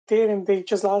did, and they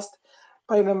just lost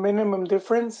by the minimum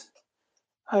difference.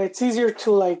 It's easier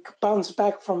to like bounce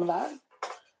back from that.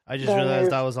 I just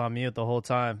realized I was on mute the whole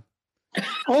time.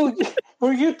 Oh,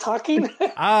 were you talking?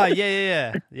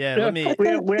 Yeah. Let me.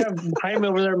 We have Jaime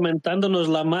over there mentándonos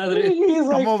la madre.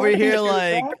 I'm over here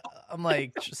I'm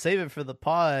like, save it for the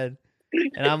pod,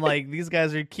 and I'm like, these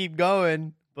guys are keep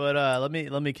going. But let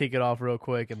me kick it off real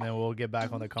quick, and then we'll get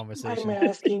back on the conversation. I'm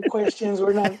asking questions.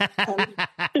 We're not.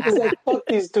 It's like, fuck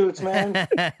these dudes, man.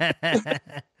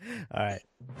 All right.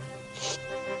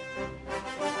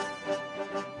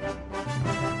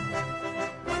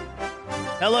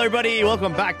 Hello, everybody.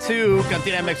 Welcome back to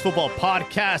Cantina MX Football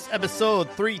Podcast, episode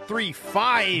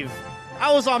 335.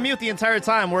 I was on mute the entire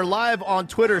time. We're live on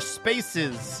Twitter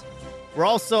Spaces. We're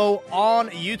also on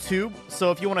YouTube,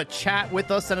 so if you want to chat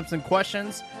with us, send up some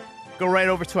questions, go right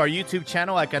over to our YouTube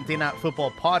channel at Cantina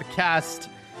Football Podcast.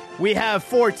 We have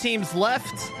 4 teams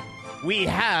left. We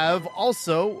have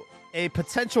also a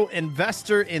potential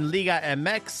investor in Liga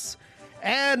MX,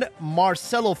 and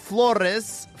Marcelo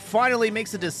Flores finally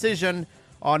makes a decision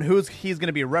on who he's going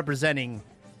to be representing.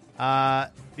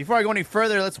 Before I go any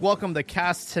further, let's welcome the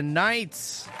cast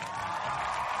tonight.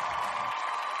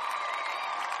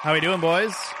 How we doing,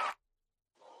 boys?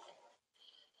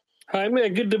 Hi,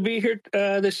 man. Good to be here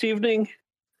this evening.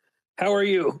 How are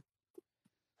you?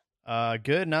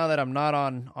 Good. Now that I'm not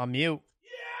on mute.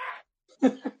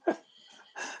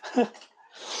 Yeah.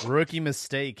 Rookie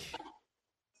mistake.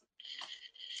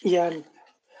 Yeah.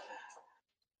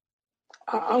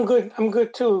 I'm good. I'm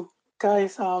good too,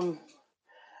 guys. It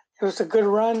was a good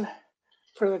run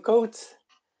for the Goats,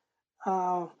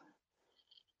 and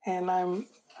I'm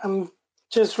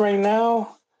just right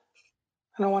now.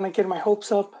 I don't want to get my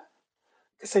hopes up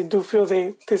because I do feel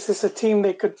this is a team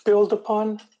they could build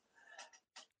upon.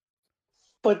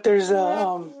 But there's there's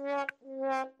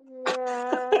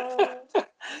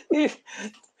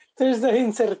the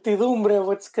incertidumbre of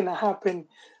what's gonna happen.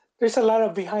 There's a lot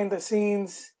of behind the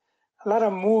scenes. A lot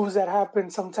of moves that happen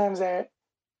sometimes that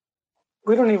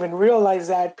we don't even realize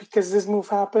that because this move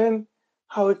happened,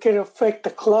 how it could affect the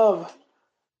club.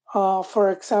 For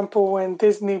example, when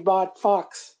Disney bought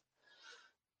Fox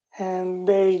and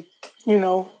they,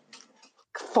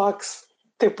 Fox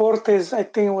Deportes, I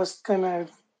think was gonna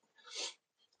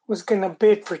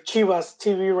bid for Chivas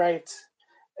TV rights.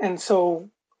 And so,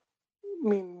 I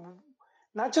mean,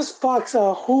 not just Fox,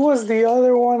 who was the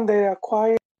other one they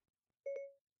acquired?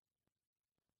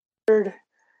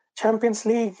 Champions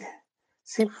League,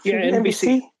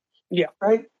 NBC. Yeah,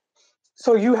 right.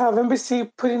 So you have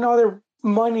NBC putting all their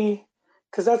money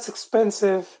because that's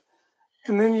expensive,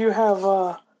 and then you have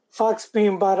Fox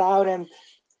being bought out, and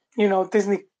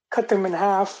Disney cut them in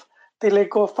half. They let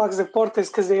go of Fox Deportes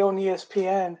because they own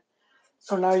ESPN.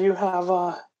 So now you have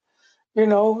the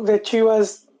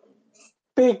Chivas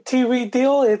big TV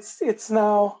deal. It's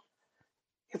now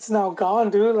gone,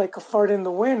 dude, like a fart in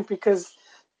the wind because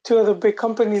 2 of the big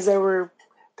companies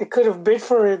they could have bid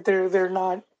for it, they're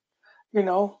not,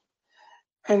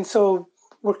 and so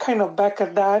we're kind of back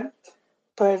at that.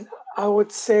 But I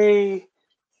would say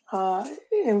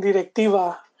in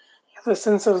directiva, the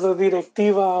sense of the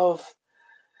directiva of,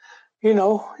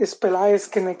 is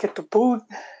Peláez gonna get the boot?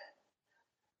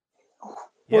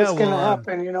 What's gonna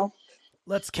happen?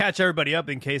 Let's catch everybody up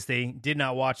in case they did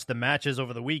not watch the matches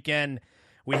over the weekend.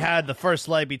 We had the first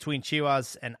leg between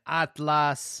Chivas and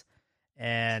Atlas,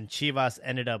 and Chivas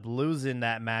ended up losing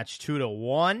that match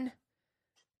 2-1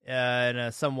 in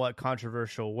a somewhat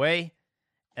controversial way.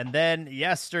 And then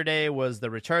yesterday was the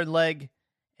return leg,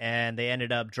 and they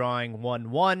ended up drawing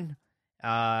 1-1.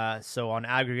 So on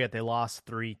aggregate, they lost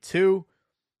 3-2.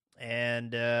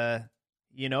 And,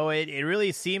 it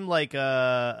really seemed like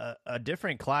a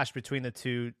different clash between the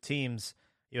two teams.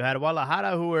 You had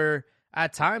Guadalajara, who were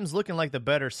at times looking like the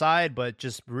better side, but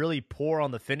just really poor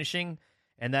on the finishing,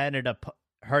 and that ended up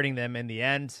hurting them in the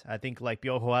end. I think like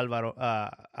Piojo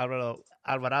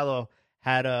Alvarado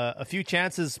had a few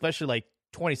chances, especially like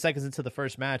 20 seconds into the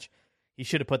first match. He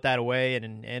should have put that away,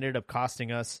 and ended up costing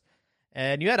us.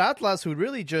 And you had Atlas, who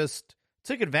really just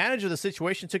took advantage of the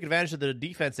situation, took advantage of the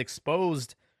defense,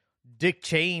 exposed Dick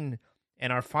Chain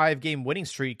and our 5-game winning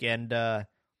streak, and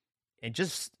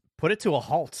just put it to a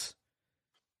halt.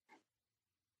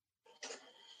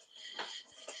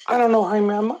 I don't know,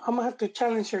 Jaime. I'm gonna have to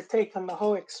challenge your take on the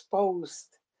whole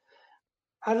exposed.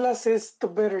 Atlas is the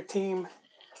better team,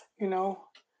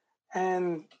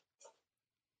 and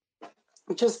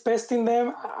just besting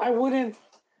them. I wouldn't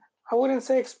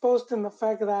say exposed in the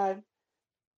fact that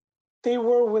they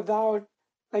were without,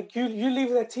 like, you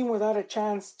leave that team without a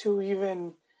chance to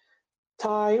even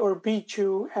tie or beat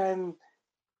you, and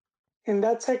in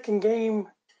that second game,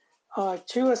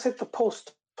 Chivas hit the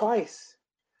post twice,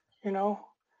 you know,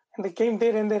 and the game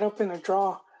did ended up in a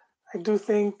draw. I do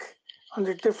think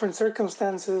under different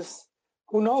circumstances,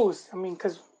 who knows? I mean,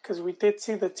 because we did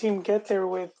see the team get there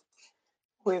with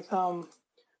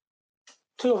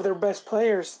two of their best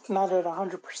players not at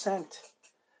 100%.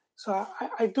 So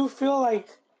I do feel like,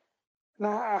 and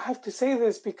I have to say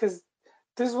this because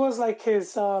this was like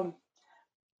his, Lord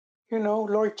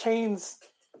Chain's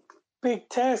big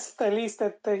test, at least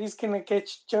that he's going to get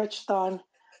judged on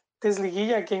this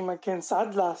Liguilla game against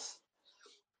Atlas.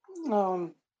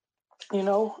 You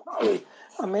know,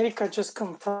 America just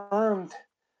confirmed.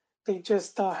 They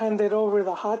just handed over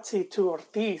the hot seat to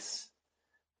Ortiz.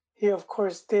 He, of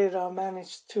course, did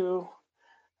manage to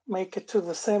make it to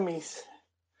the semis.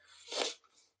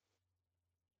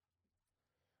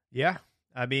 Yeah.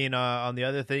 I mean, on the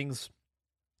other things,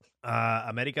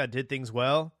 America did things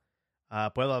well.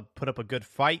 Puebla put up a good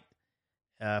fight.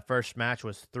 First match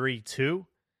was 3-2,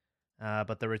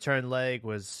 but the return leg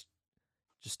was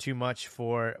just too much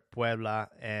for Puebla,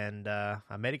 and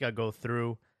America go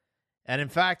through. And in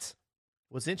fact,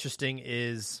 what's interesting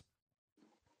is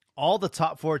all the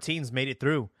top 4 teams made it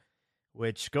through,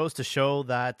 which goes to show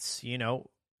that,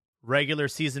 regular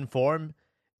season form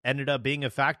ended up being a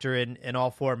factor in all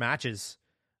 4 matches.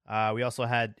 We also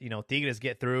had, Tigres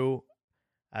get through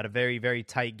at a very, very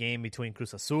tight game between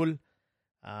Cruz Azul.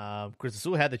 Cruz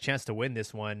Azul had the chance to win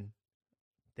this one.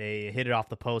 They hit it off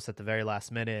the post at the very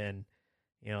last minute, and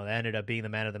that ended up being the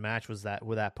man of the match with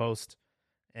that post.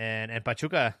 And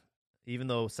Pachuca, even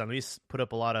though San Luis put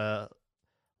up a lot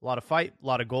of fight, a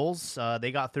lot of goals,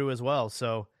 they got through as well.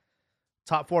 So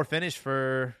top 4 finish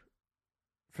for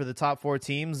the top 4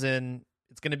 teams, and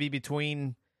it's going to be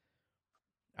between,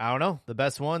 I don't know, the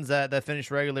best ones that finish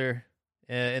regular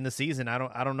in the season. I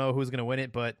don't know who's going to win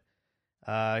it, but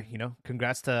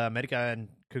congrats to America and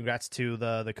congrats to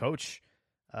the coach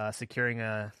securing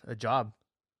a job.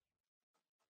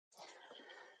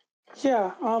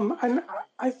 Yeah, and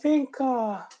I think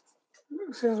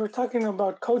since we're talking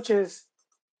about coaches,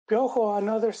 Piojo,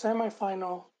 another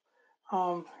semifinal.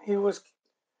 He was,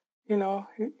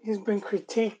 he's been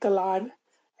critiqued a lot,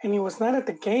 and he was not at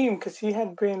the game because he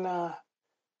had been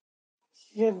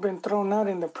thrown out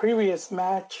in the previous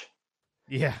match.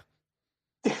 Yeah.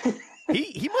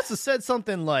 he must have said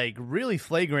something like really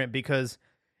flagrant because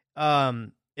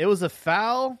it was a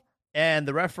foul and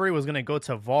the referee was going to go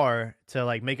to VAR to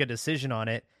like make a decision on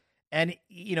it. And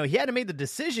he hadn't made the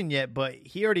decision yet, but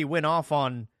he already went off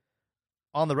on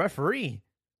the referee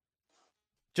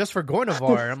just for going to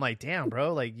VAR. I'm like, damn,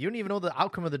 bro, like you don't even know the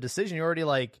outcome of the decision. You already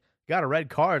like got a red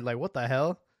card. Like, what the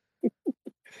hell?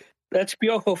 That's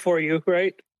Piojo for you,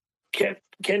 right?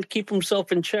 Can't keep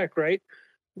himself in check, right?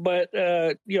 But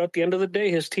at the end of the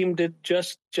day, his team did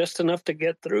just enough to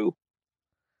get through.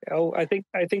 I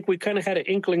think we kind of had an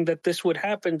inkling that this would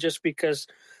happen just because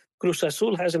Cruz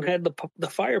Azul hasn't had the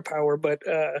firepower. But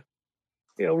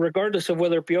regardless of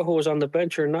whether Piojo was on the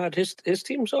bench or not, his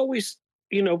team's always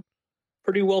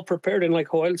pretty well prepared. And like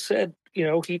Joel said,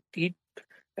 he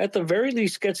at the very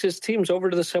least gets his teams over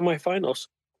to the semifinals.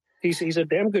 He's a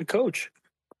damn good coach.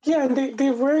 Yeah, and they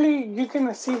rarely, you're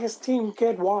gonna see his team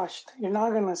get washed. You're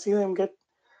not gonna see them get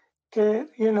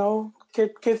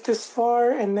this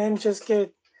far and then just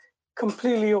get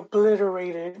completely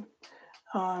obliterated.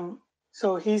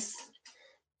 So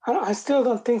I still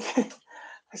don't think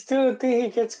he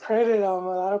gets credit. A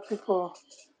lot of people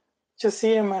just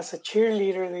see him as a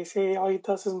cheerleader. They say all he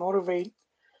does is motivate,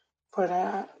 but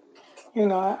I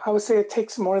would say it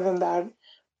takes more than that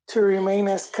to remain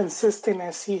as consistent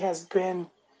as he has been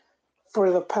for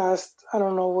the past, I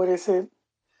don't know, what is it,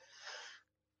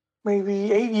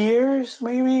 maybe 8 years,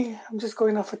 maybe? I'm just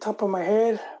going off the top of my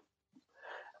head.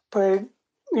 But,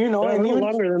 and even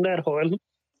longer than that, Joel.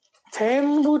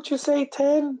 10, would you say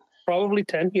 10? Probably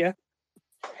 10, yeah.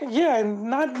 Yeah, and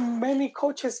not many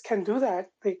coaches can do that.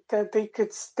 That they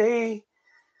could stay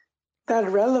that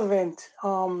relevant.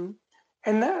 And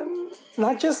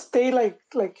not just stay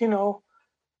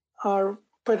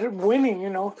but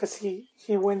winning, because he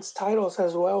wins titles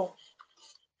as well.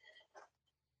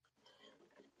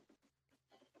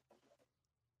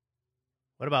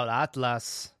 What about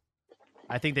Atlas?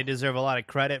 I think they deserve a lot of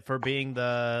credit for being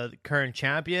the current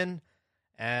champion,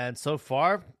 and so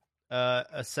far,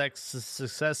 a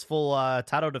successful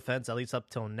title defense, at least up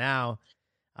till now.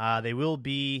 They will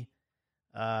be.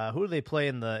 Who do they play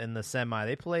in the semi?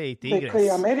 They play Tigres. They play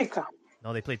America.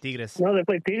 No, they play Tigres. No, they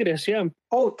play Tigres, yeah.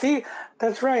 Oh,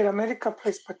 that's right. America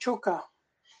plays Pachuca.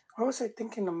 What was I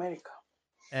thinking, America?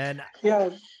 And yeah,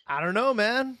 I don't know,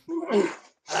 man.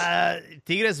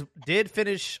 Tigres did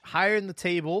finish higher in the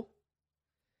table,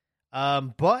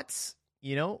 but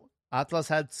Atlas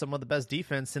had some of the best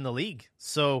defense in the league.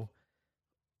 So,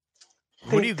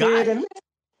 who do you got? And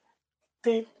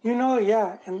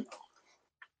yeah,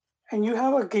 and you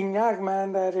have a Gignac,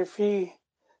 man, that if he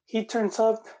turns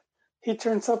up in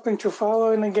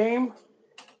Trufalo in a game,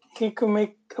 he could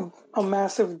make a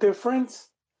massive difference.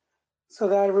 So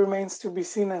that remains to be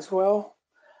seen as well.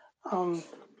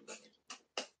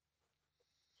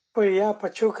 But yeah,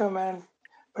 Pachuca, man.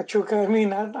 Pachuca, I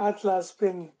mean, Atlas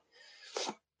been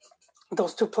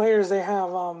those two players they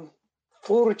have.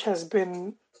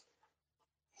 Furch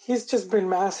he's just been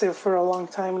massive for a long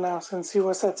time now since he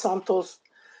was at Santos.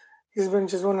 He's been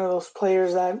just one of those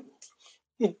players that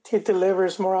he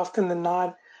delivers more often than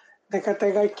not. They got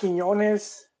that guy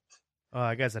Quiñones. Oh,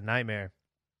 that guy's a nightmare.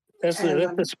 That's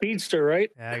the speedster,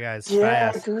 right? Yeah, that guy's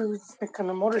fast. Dude, like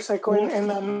on a motorcycle.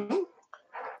 And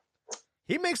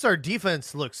he makes our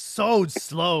defense look so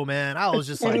slow, man. I was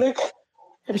just like...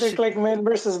 It looked like men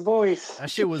versus boys. That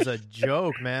shit was a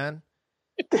joke, man.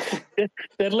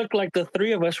 That looked like the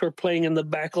three of us were playing in the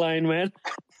back line, man.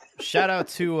 Shout out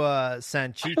to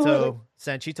Sanchito.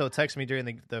 Sanchito texted me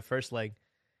during the first leg,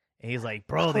 and he's like,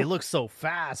 bro, they look so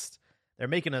fast. They're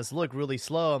making us look really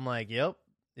slow. I'm like, yep,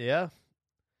 yeah.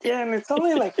 Yeah, and it's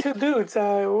only like two dudes.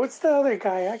 What's the other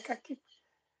guy?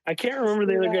 I can't remember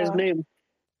the other guy's name.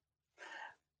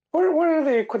 What are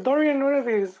they? Ecuadorian?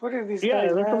 What are these guys?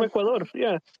 Yeah, they're from Ecuador.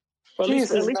 Yeah. Well, at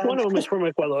least one of them is from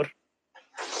Ecuador.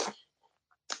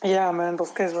 Yeah, man,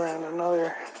 those guys were at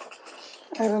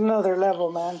another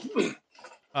level, man.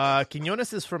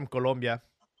 Quiñones is from Colombia.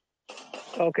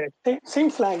 Okay. Same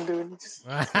flag, dude.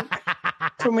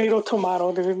 Tomato,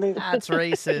 dude. That's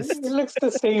racist. It looks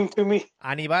the same to me.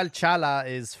 Anibal Chala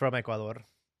is from Ecuador.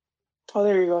 Oh,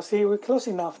 there you go. See, we're close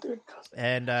enough, dude.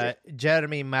 And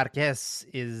Jeremy Marquez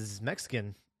is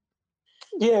Mexican.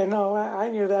 Yeah, no, I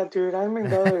knew that, dude. I mean,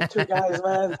 the other two guys,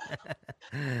 man.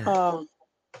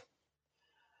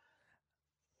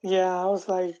 Yeah, I was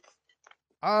like,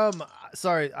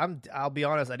 sorry, I'll be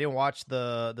honest, I didn't watch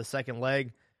the second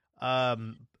leg.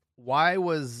 Why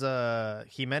was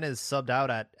Jimenez subbed out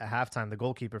at halftime, the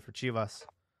goalkeeper for Chivas?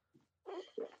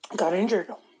 Got injured.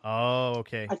 Oh,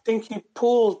 okay. I think he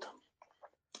pulled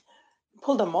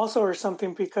a muscle or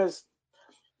something because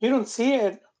you don't see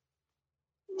it.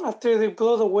 After they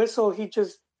blow the whistle, he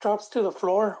just drops to the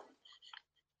floor.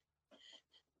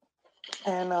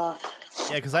 And yeah,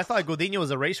 because I thought Godinho was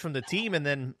erased from the team, and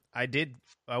then I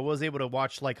was able to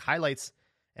watch like highlights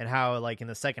and how like in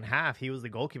the second half he was the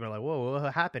goalkeeper. Like, whoa,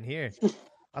 what happened here?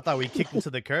 I thought we kicked him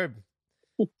to the curb.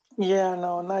 Yeah,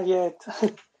 no, not yet.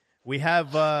 We have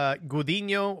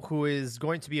Godinho, who is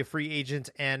going to be a free agent,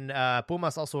 and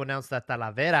Pumas also announced that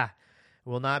Talavera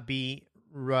will not be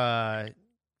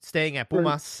staying at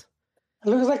Pumas. It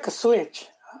looks like a switch.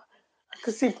 I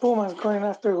could see Pumas going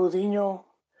after Godinho,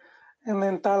 and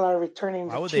then Tala returning.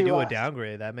 Why would they do a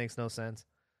downgrade? That makes no sense.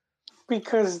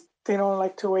 Because they don't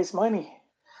like to waste money.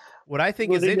 What I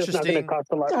think is interesting...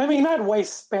 I mean, not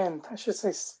waste, spend. I should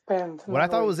say spend. What I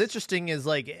thought was interesting is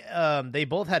like they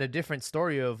both had a different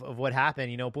story of what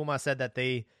happened. You know, Puma said that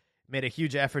they made a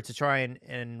huge effort to try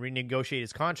and renegotiate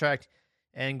his contract,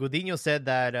 and Godinho said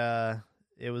that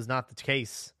it was not the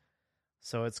case.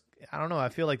 So I don't know. I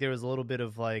feel like there was a little bit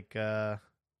of like, Talavera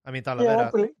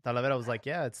was like,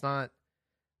 yeah, it's not.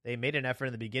 They made an effort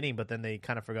in the beginning, but then they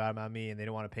kind of forgot about me and they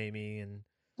didn't want to pay me. And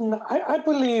no, I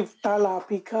believe Tala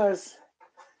because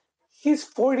he's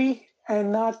 40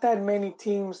 and not that many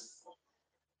teams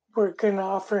were going to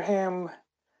offer him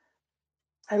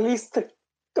at least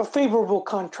a favorable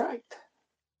contract.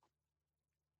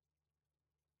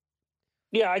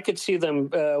 Yeah, I could see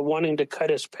them wanting to cut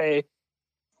his pay.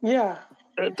 Yeah.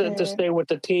 To stay with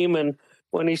the team. And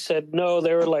when he said no,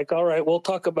 they were like, all right, we'll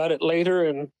talk about it later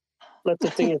and let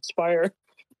the thing expire.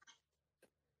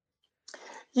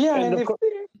 Yeah.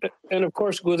 And of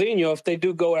course, Godinho, if they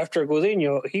do go after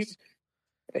Godinho,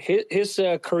 his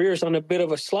career's on a bit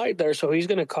of a slide there, so he's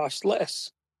going to cost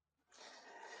less.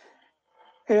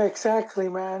 Yeah, exactly,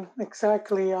 man.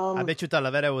 Exactly. I bet you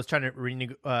Talavera was trying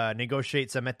to negotiate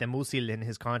Samete Musil in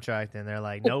his contract, and they're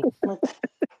like, nope,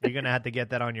 you're going to have to get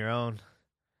that on your own.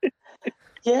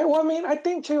 Yeah, well, I mean, I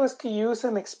think Chivas could use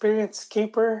an experienced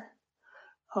keeper.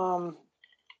 Absolutely.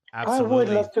 I would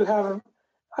love to have him.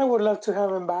 I would love to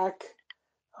have him back.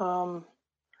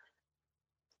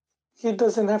 He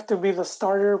doesn't have to be the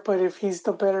starter, but if he's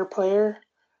the better player,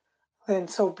 then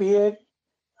so be it.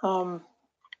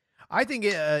 I think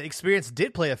experience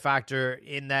did play a factor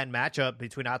in that matchup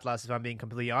between Atlas, if I'm being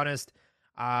completely honest.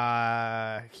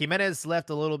 Jimenez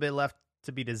left a little bit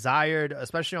to be desired,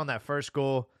 especially on that first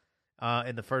goal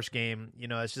in the first game. You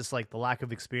know, it's just like the lack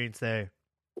of experience there.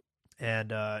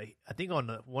 And I think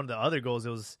on one of the other goals, it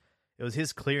was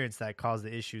his clearance that caused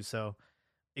the issue. So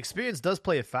experience does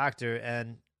play a factor,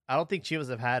 and I don't think Chivas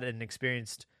have had an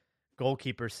experienced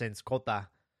goalkeeper since Cota.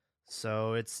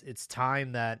 So it's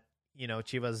time that, you know,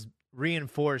 Chivas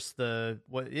reinforce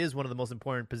what is one of the most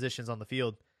important positions on the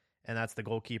field, and that's the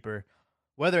goalkeeper.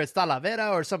 Whether it's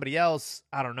Talavera or somebody else,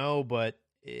 I don't know, but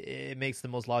it makes the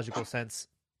most logical sense.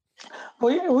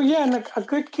 Well, yeah, and a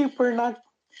good keeper, not,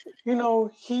 you know,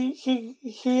 he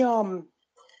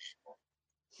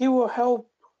will help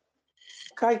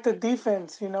guide the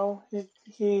defense. You know,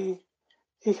 he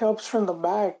helps from the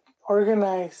back,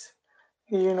 organize.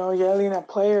 You know, yelling at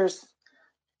players.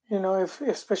 You know,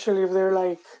 especially if they're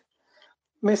like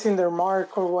missing their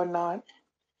mark or whatnot.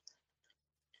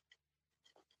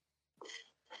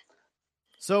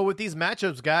 So with these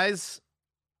matchups, guys,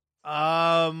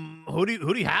 who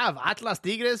do you have? Atlas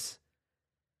Tigres?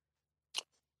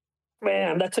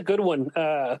 Man, that's a good one.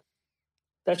 That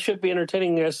should be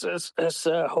entertaining, as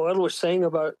Joel was saying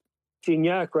about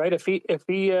Gignac, right? If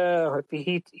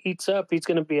he heats up, he's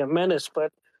going to be a menace.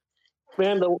 But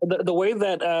man, the way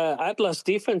that Atlas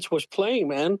defense was playing,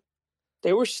 man,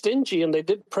 they were stingy and they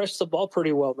did press the ball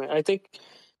pretty well, man. I think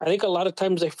a lot of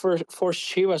times they forced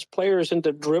Chivas players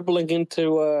into dribbling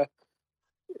into,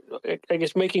 I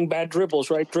guess, making bad dribbles,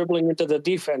 right? Dribbling into the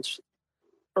defense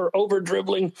or over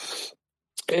dribbling,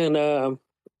 and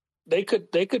they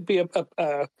could be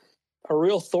a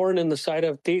real thorn in the side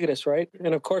of Tigres, right?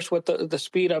 And of course, with the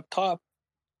speed up top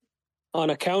on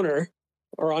a counter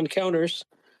or on counters,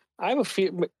 I have a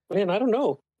feel, man. I don't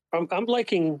know. I'm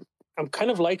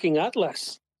kind of liking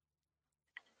Atlas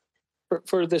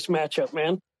for this matchup,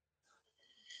 man.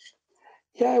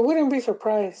 Yeah, I wouldn't be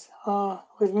surprised.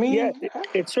 With me, Yeah,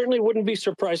 it certainly wouldn't be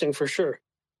surprising for sure.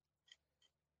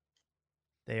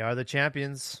 They are the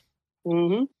champions.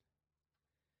 Mm-hmm.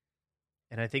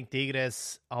 And I think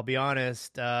Tigres, I'll be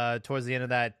honest, towards the end of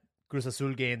that Cruz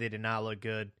Azul game, they did not look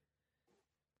good.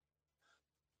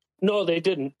 No, they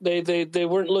didn't. They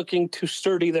weren't looking too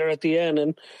sturdy there at the end,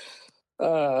 and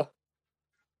yeah,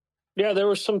 there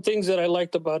were some things that I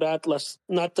liked about Atlas.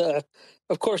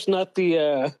 Of course, not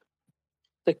the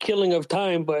killing of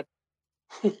time, but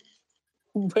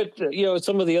you know,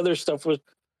 some of the other stuff was,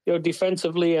 you know,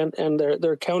 defensively and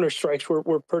their counter strikes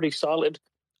were pretty solid.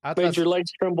 Atlas, made your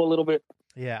legs tremble a little bit.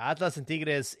 Yeah, Atlas and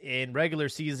Tigres in regular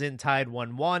season tied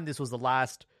 1-1. This was the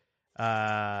last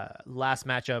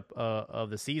matchup of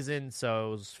the season, so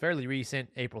it was fairly recent,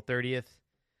 April 30th.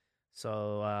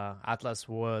 So Atlas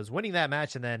was winning that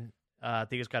match, and then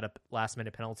Tigres got a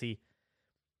last-minute penalty.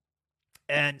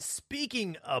 And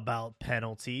speaking about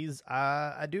penalties,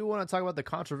 I do want to talk about the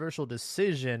controversial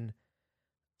decision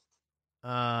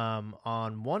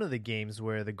on one of the games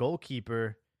where the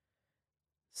goalkeeper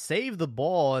saved the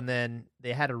ball and then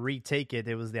they had to retake it.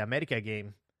 It was the America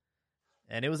game.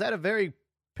 And it was at a very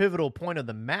pivotal point of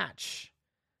the match.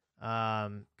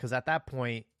 Because at that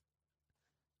point,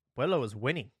 Puebla was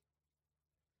winning.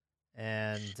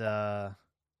 And yeah,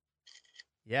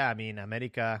 I mean,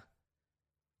 America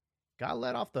got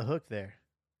let off the hook there.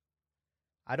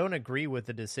 I don't agree with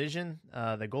the decision.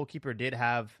 The goalkeeper did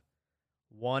have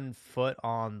 1 foot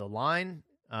on the line,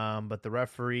 but the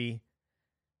referee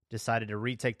decided to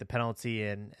retake the penalty,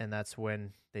 and that's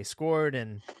when they scored,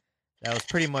 and that was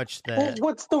pretty much the...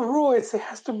 What's the rule? It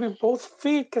has to be both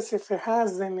feet, because if it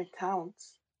has, then it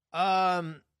counts.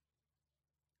 I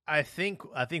think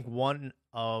one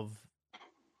of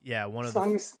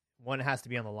one has to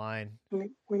be on the line.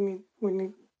 We need.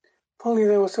 If only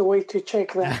there was a way to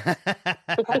check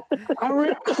that.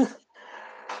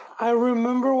 I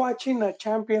remember watching a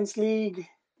Champions League.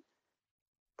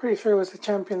 Pretty sure it was a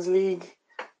Champions League.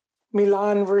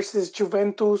 Milan versus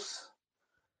Juventus.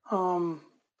 Milan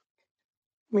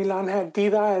had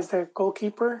Dida as their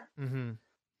goalkeeper. Mm-hmm.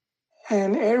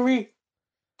 And every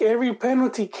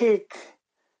penalty kick,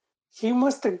 he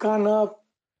must have gone up.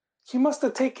 He must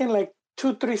have taken like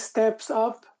 2-3 steps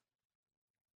up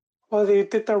while they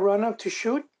did the run up to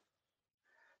shoot.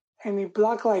 And he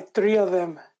blocked like 3 of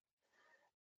them.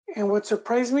 And what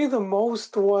surprised me the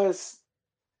most was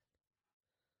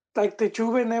like the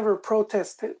Juve never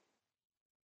protested.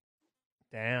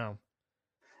 Damn.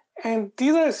 And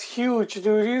Dida is huge,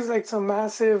 dude. He's like some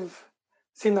massive,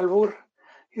 sin albur.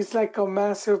 He's like a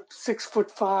massive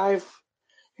 6'5",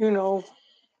 you know,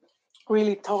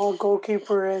 really tall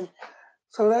goalkeeper. And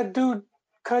so that dude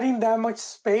cutting that much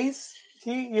space,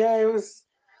 it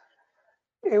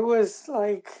was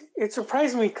like, it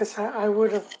surprised me because I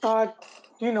would have thought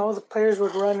the players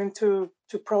would run into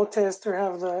to protest or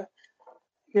have the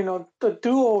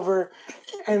do-over.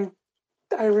 And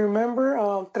I remember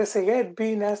Trezeguet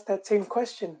being asked that same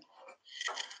question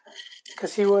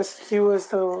because he was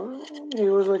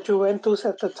with Juventus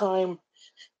at the time.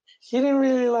 He didn't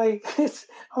really it's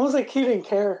almost like he didn't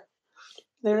care.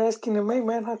 They're asking him, "Hey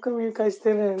man, how come you guys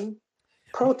didn't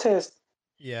protest?"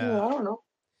 Yeah. I don't know.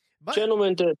 But,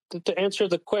 gentlemen, to answer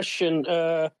the question,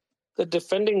 the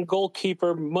defending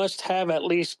goalkeeper must have at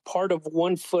least part of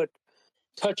 1 foot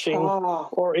touching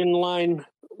or in line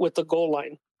with the goal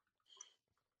line.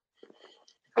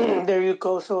 There you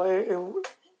go. So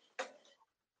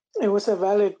it was a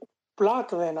valid block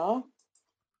then, huh?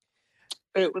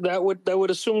 That would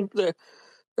assume that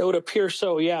would appear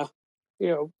so. Yeah.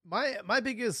 My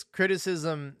biggest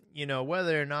criticism,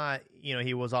 whether or not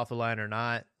he was off the line or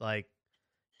not, like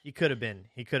he could have been,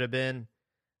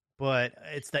 but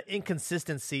it's the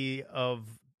inconsistency of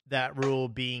that rule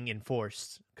being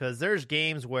enforced, because there's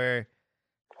games where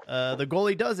the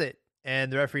goalie does it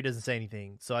and the referee doesn't say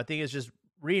anything. So I think it's just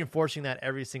reinforcing that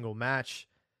every single match.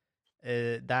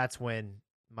 That's when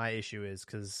my issue is,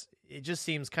 because it just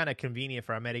seems kind of convenient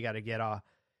for America to get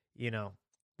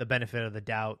the benefit of the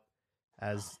doubt,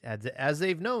 as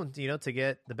they've known, to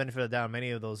get the benefit of the doubt in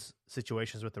many of those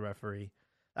situations with the referee.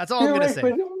 That's all I'm going to say.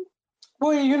 But,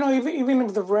 well, even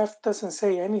if the ref doesn't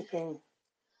say anything,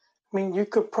 I mean, you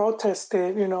could protest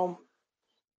it,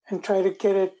 and try to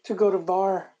get it to go to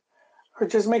VAR, or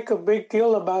just make a big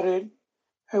deal about it,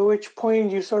 at which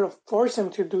point you sort of force them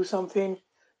to do something,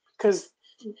 because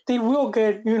they will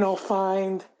get,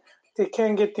 fined. They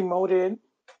can get demoted.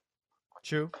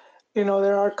 True.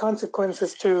 There are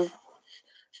consequences to.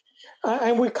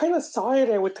 And we kind of saw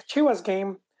it with the Chivas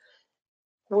game,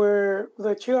 where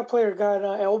the Chivas player got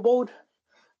elbowed,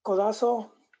 codazo,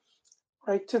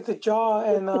 right to the jaw,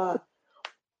 and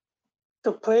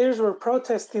the players were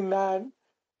protesting that,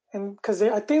 and because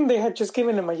I think they had just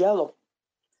given him a yellow,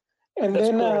 and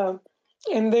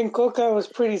then Coca was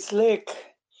pretty slick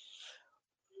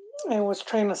and was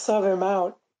trying to sub him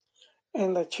out,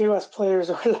 and the Chivas players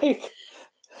were like,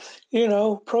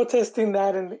 protesting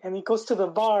that, and he goes to the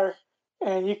VAR,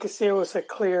 and you could see it was a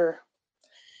clear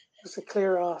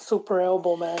super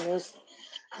elbow, man. It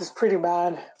was pretty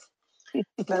bad.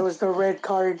 That was the red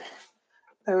card.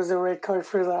 That was the red card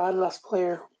for the Atlas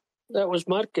player. That was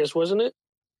Marquez, wasn't it?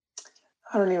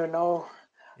 I don't even know.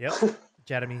 Yep,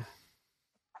 Jeremy.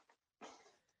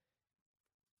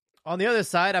 On the other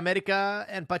side, America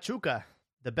and Pachuca,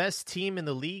 the best team in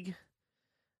the league,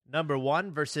 number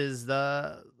 1 versus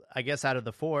I guess out of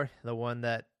the 4, the one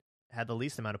that had the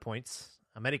least amount of points,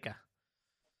 America.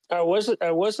 I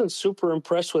wasn't super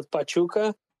impressed with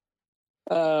Pachuca.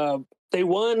 They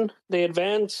won, they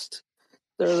advanced.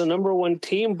 They're the number 1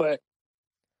 team, but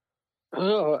I don't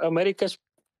know, America's,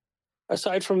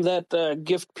 aside from that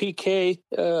gift PK,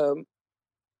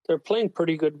 they're playing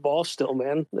pretty good ball still,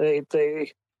 man.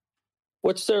 They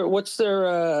what's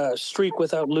their streak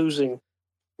without losing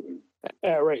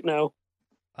right now?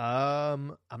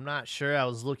 I'm not sure. I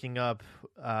was looking up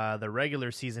the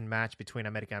regular season match between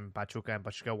America and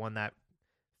Pachuca won that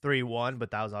 3-1,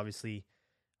 but that was obviously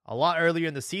a lot earlier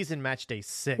in the season, match day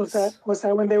 6. Was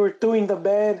that when they were doing the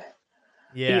bed?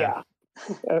 Yeah.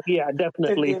 Yeah,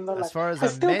 definitely. As far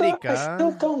as America, I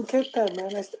still don't get that,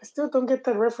 man. I still don't get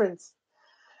that reference.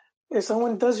 If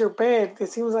someone does your bed, it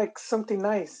seems like something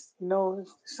nice.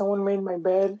 Someone made my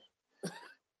bed.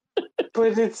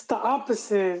 But it's the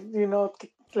opposite, le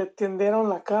tendieron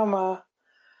la cama.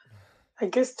 I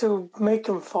guess to make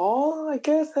him fall, I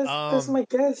guess. That's my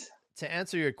guess. To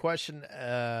answer your question,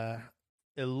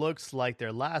 it looks like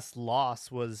their last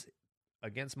loss was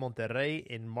against Monterrey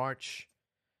in March.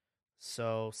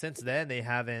 So since then, they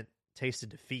haven't tasted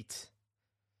defeat.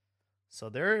 So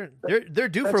they're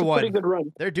due for one. That's a pretty good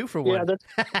run. They're due for one. Yeah,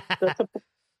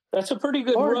 that's a pretty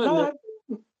good run.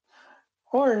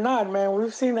 Or not, man.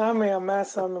 We've seen Ame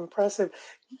amass some impressive.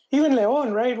 Even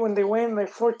León, right? When they win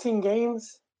 14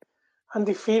 games,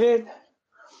 undefeated.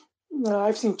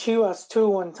 I've seen Chivas too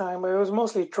one time, but it was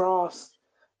mostly draws.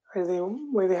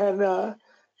 Where they had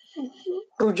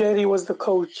Ruggeri was the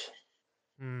coach.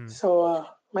 So,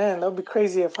 man, that would be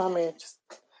crazy if Ame just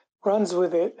runs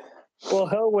with it. Well,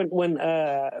 hell, when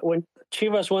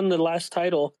Chivas won the last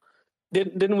title,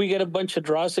 didn't we get a bunch of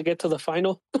draws to get to the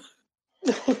final?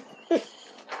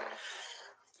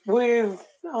 with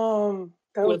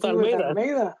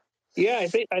Almeida. Yeah, I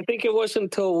think it wasn't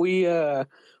until we got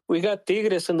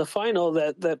Tigres in the final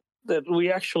that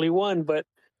we actually won. But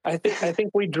I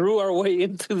think we drew our way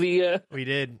into the. We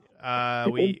did.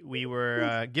 We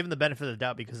were given the benefit of the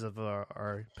doubt because of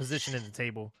our position in the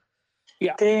table.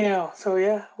 Yeah. Damn. So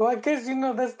yeah. Well, I guess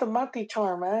that's the Mati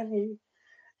charm, man.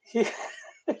 He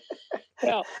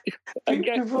Well,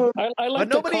 people. I like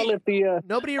to call it the.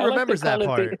 Nobody I like to remembers that call it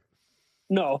part. the.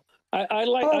 No, I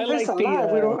like Oh, there's a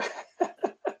lot. We the. don't.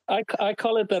 I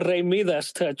call it the Rey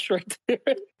Midas touch right there.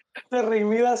 The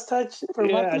Remidas touch for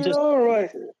Yeah, Mati, just- or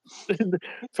what?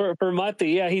 for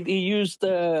Mati, yeah, he used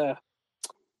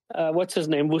what's his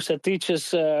name,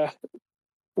 Vucetich's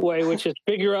way, which is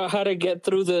figure out how to get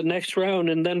through the next round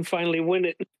and then finally win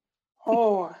it.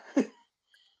 Oh,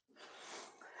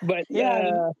 But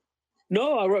yeah.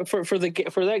 no, for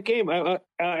that game,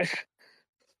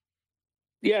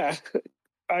 yeah,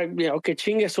 que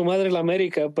chingue su madre la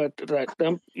América, but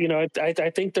I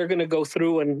think they're going to go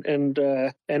through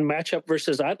and match up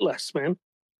versus Atlas, man.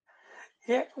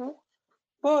 Yeah.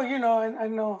 Well, I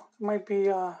know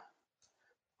it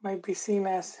might be seen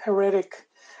as heretic.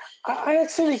 I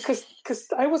actually, because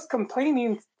I was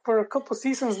complaining for a couple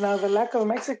seasons now the lack of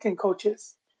Mexican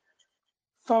coaches.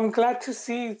 So I'm glad to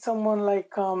see someone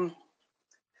like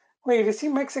wait, is he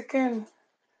Mexican?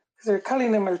 Because they're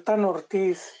calling him El Tan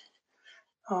Ortiz.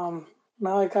 Now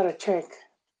I gotta check.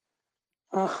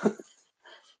 I thought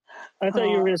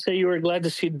you were going to say you were glad to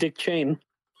see Dick Chain.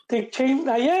 Dick Chain,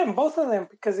 I am both of them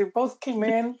because they both came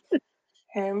in,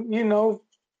 and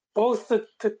both the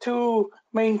two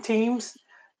main teams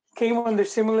came under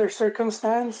similar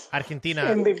circumstance. Argentina.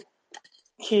 And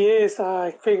he is.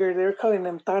 I figured they're calling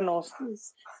him Thanos.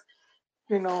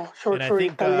 Short and for I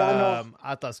think Italiano.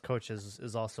 Atlas coach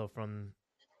is also from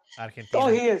Argentina. Oh,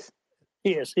 he is.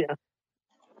 He is, yeah.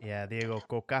 Yeah, Diego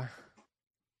Coca.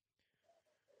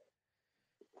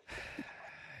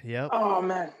 Yep. Oh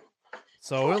man.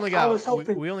 So we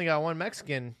only got one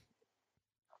Mexican.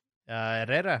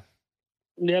 Herrera.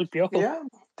 Yeah, El Piojo. Yeah,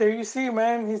 there you see,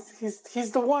 man.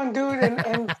 He's the one, dude,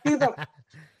 and see the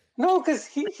no, because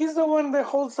he's the one that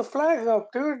holds the flag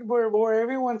up, dude. Where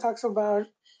everyone talks about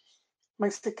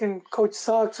Mexican coach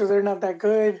sucks or they're not that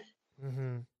good,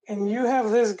 and you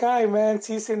have this guy, man,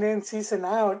 season in, season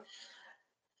out,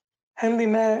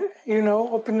 handing that,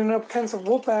 opening up cans of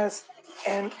whoop ass,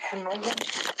 and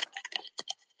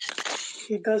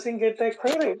he doesn't get that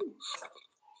credit.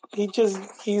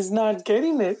 He's not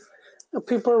getting it.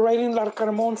 People are writing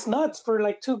Larcamon's nuts for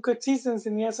like 2 good seasons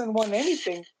and he hasn't won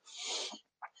anything.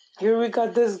 Here we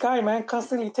got this guy, man,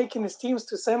 constantly taking his teams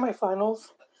to semifinals.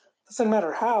 Doesn't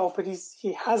matter how, but he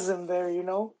has them there,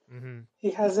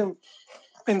 He has them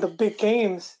in the big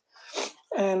games,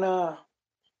 and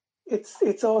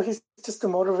it's all he's just a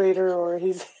motivator, or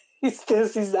he's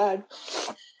this, he's that.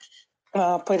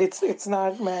 But it's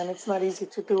not, man. It's not easy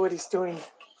to do what he's doing.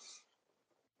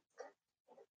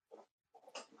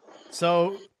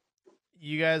 So,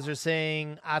 you guys are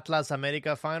saying Atlas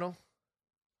America final?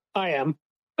 I am.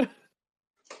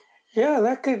 Yeah,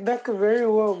 that could very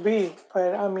well be,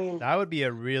 but I mean, that would be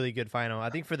a really good final. I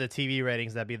think for the TV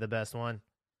ratings, that'd be the best one.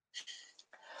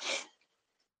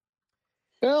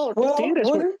 Well,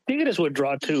 Tigres would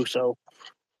draw too, so.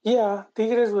 Yeah,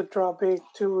 Tigres would draw big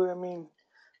too. I mean,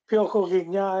 Piojo,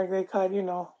 Guignac, they got,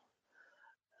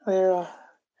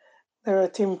 they're a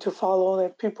team to follow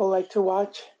that people like to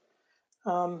watch.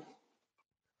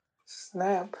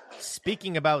 Snap.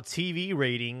 Speaking about TV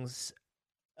ratings,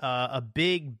 a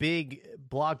big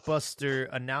blockbuster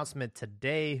announcement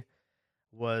today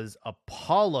was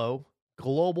Apollo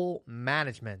Global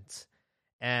Management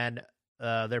and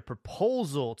their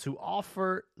proposal to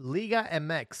offer Liga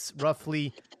MX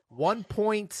roughly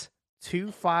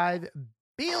 $1.25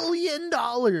 billion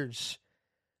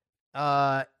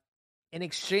in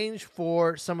exchange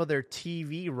for some of their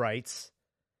TV rights.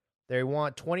 They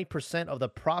want 20% of the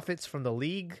profits from the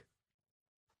league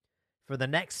for the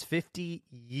next 50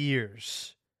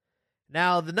 years.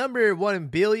 Now, the number 1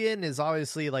 billion is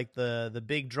obviously like the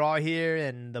big draw here,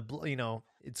 and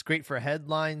it's great for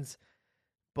headlines.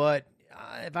 But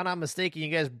if I'm not mistaken, you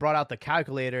guys brought out the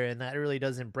calculator, and that really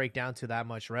doesn't break down to that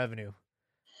much revenue.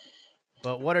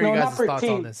 But what are you guys' thoughts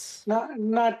on this?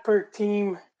 Not per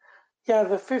team. Yeah,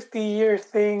 the 50-year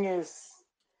thing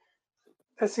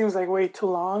that seems like way too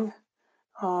long.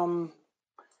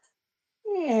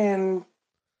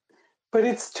 But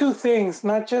it's two things,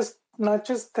 not just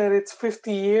that it's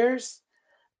 50 years.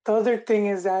 The other thing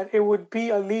is that it would be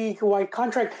a league-wide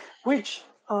contract, which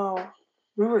we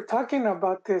were talking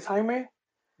about this, Jaime.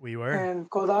 We were. And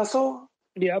Codazo.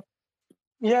 Yep.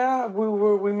 Yeah,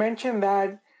 we mentioned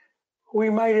that we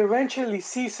might eventually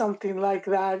see something like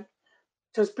that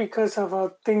just because of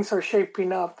how things are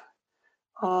shaping up.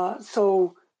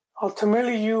 So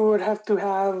ultimately you would have to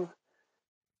have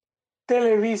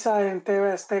Televisa and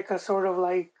TV Azteca sort of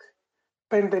like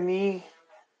bend the knee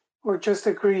or just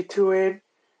agree to it,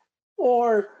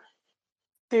 or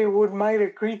they might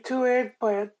agree to it,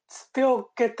 but still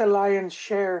get the lion's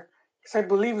share. Because I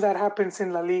believe that happens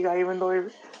in La Liga, even though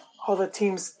all the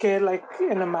teams get like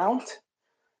an amount.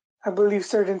 I believe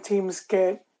certain teams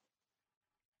get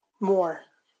more.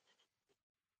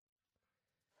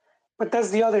 But that's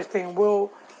the other thing.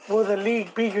 Will the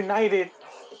league be united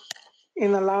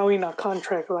in allowing a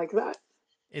contract like that?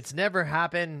 It's never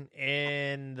happened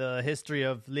in the history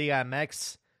of Liga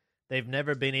MX. They've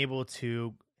never been able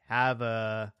to have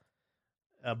a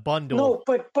bundle. No,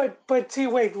 but see,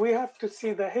 wait, we have to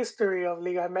see the history of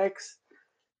Liga MX.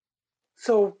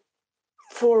 So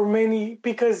for many,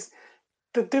 because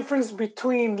the difference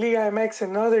between Liga MX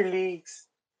and other leagues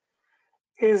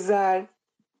is that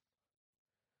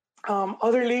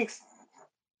other leagues,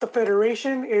 the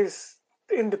federation is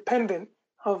independent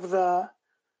of the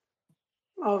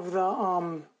of the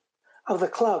um of the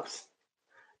clubs,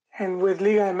 and with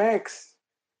Liga MX,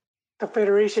 the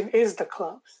federation is the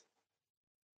clubs.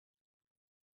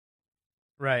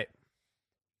 Right.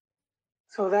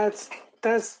 So that's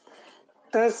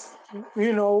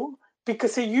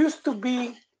because it used to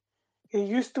be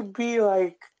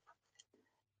like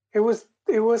it was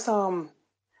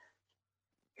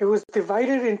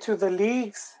divided into the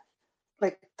leagues.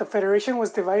 Like the federation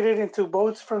was divided into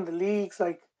votes from the leagues,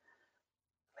 like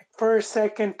first,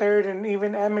 second, third, and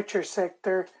even amateur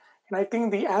sector. And I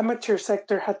think the amateur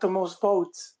sector had the most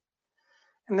votes.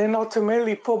 And then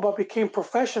ultimately football became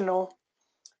professional.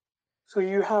 So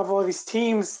you have all these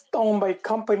teams owned by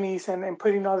companies and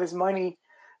putting all this money,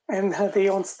 and they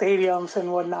own stadiums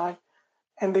and whatnot.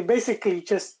 And they basically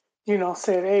just,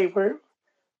 said, hey,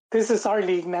 this is our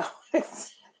league now.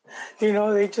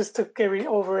 They just took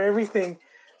over everything.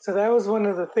 So that was one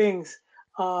of the things.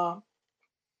 And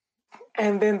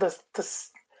then the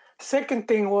second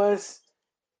thing was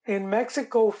in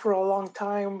Mexico for a long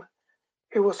time,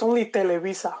 it was only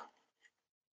Televisa.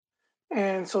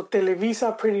 And so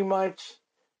Televisa pretty much,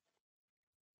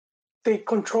 they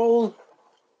controlled,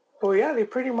 they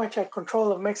pretty much had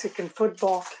control of Mexican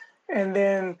football. And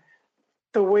then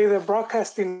the way the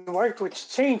broadcasting worked, which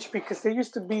changed because they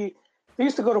used to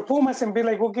go to Pumas and be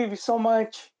like, we'll give you so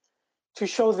much to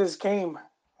show this game.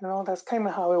 That's kind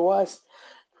of how it was.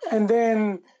 And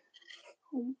then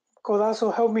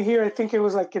Codazo helped me here. I think it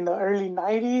was like in the early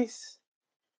 90s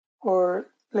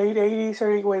or late 80s,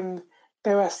 or when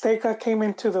TV Azteca came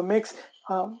into the mix.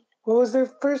 What was their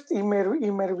first?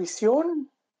 Imervisión?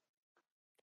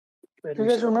 Do you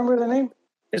guys remember the name?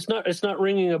 It's not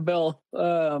ringing a bell.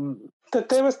 The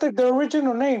TV Azteca, the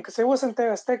original name, because it wasn't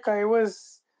TV Azteca.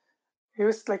 It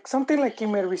was like something like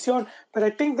Imervisión, but I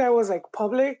think that was like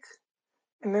public,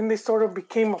 and then they sort of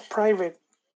became a private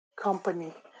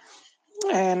company.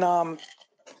 And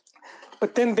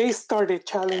but then they started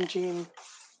challenging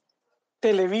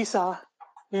Televisa,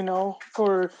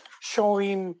 for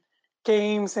showing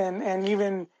games and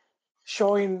even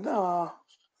showing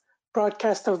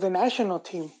broadcast of the national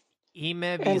team.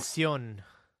 Imevisión.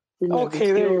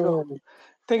 Okay, there you go.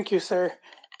 Thank you, sir.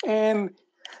 And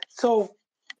so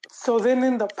then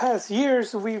in the past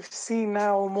years, we've seen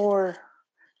now more.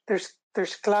 There's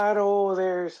Claro,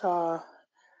 there's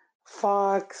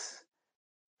Fox,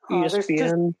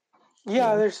 ESPN.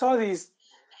 There's all these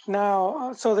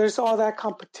now. So there's all that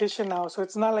competition now. So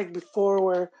it's not like before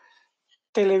where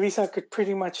Televisa could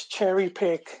pretty much cherry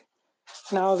pick.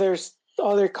 Now there's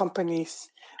other companies,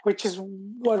 which is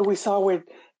what we saw with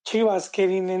Chivas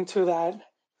getting into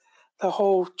the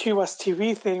whole Chivas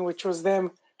TV thing, which was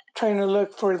them trying to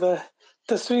look for the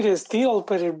sweetest deal,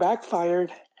 but it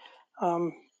backfired.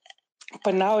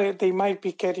 But now they might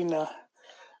be getting a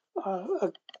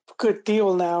good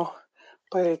deal now,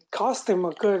 but it cost them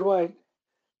a good, what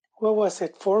was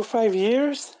it, 4 or 5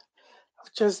 years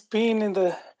of just being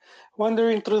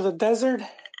wandering through the desert?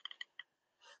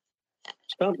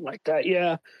 Something like that,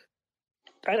 yeah.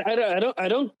 I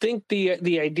don't think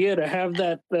the idea to have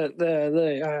that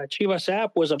the Chivas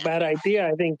app was a bad idea.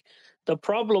 I think the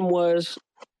problem was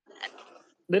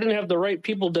they didn't have the right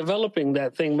people developing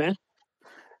that thing, man.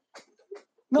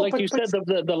 No, like you said,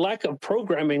 the lack of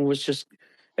programming was just,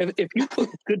 if you put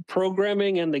good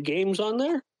programming and the games on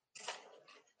there.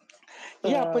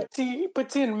 Yeah, but see,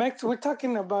 in Mexico, we're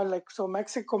talking about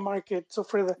Mexico market. So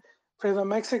for the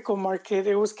Mexico market,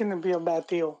 it was going to be a bad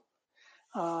deal.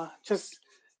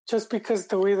 Just because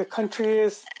the way the country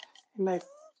is, and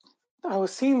I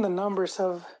was seeing the numbers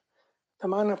of the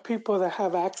amount of people that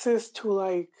have access to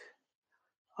like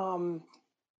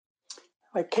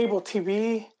cable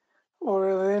TV,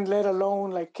 or then let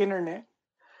alone like internet.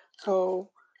 So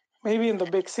maybe in the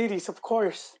big cities, of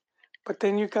course, but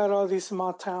then you got all these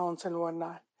small towns and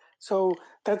whatnot. So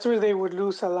that's where they would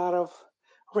lose a lot of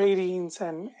ratings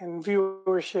and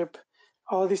viewership.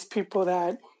 All these people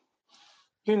that,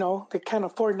 they can't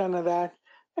afford none of that,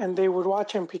 and they would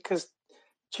watch him because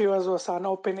Chivas was on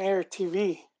open air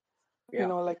TV. Yeah.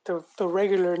 Like the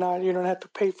regular, not you don't have to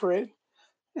pay for it,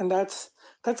 and that's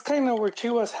kind of where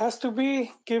Chivas has to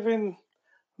be, given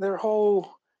their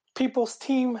whole people's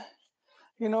team.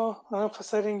 All of a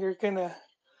sudden they're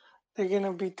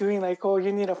gonna be doing like, oh,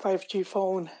 you need a 5G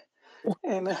phone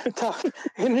and top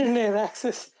internet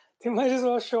access. They might as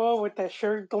well show up with that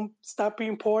shirt. Don't stop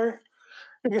being poor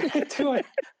to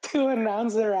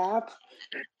announce their app.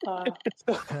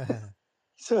 So,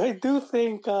 so I do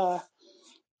think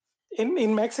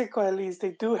in Mexico at least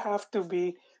they do have to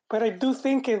be. But I do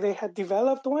think if they had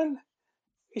developed one,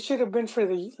 it should have been for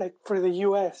the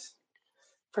U.S.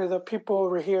 for the people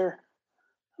over here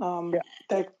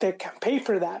that can pay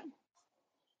for that.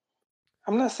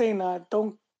 I'm not saying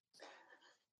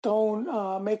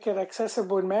don't make it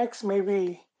accessible in Mex.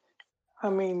 Maybe,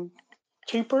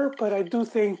 cheaper, but I do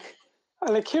think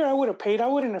like here I would have paid. I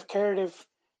wouldn't have cared if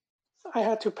I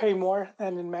had to pay more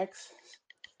than in Mex.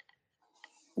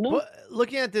 No, But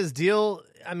looking at this deal,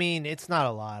 I mean, it's not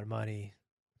a lot of money,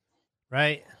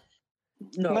 right?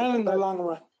 no. Not in the long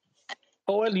run.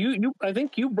 Oh, well, you. I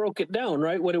think you broke it down,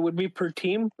 right? What it would be per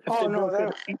team. If Oh they no,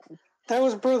 broke that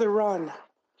was Brother Ron.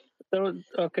 that was,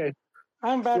 okay.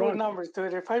 I'm bad Ron. with numbers,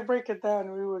 dude. If I break it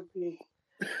down, we would be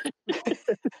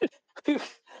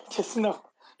just no.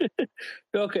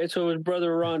 Okay, so his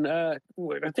brother Ron, I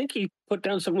think he put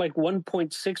down something like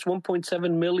 1.6,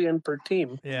 1.7 million per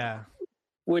team, Yeah.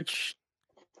 which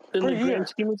in Per the year. grand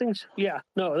scheme of things,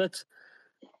 no,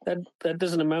 that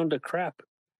doesn't amount to crap.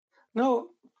 No,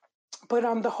 but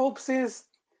the hopes is,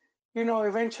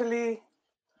 eventually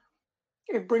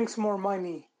it brings more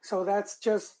money. So that's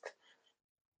just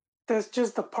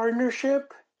the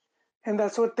partnership, and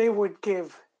that's what they would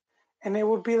give. And it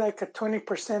would be like a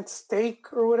 20%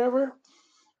 stake or whatever.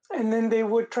 And then they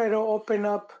would try to open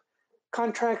up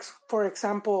contracts, for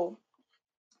example,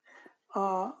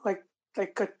 like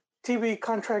a TV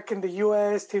contract in the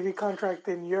US, TV contract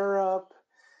in Europe.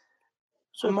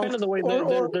 So kind of the way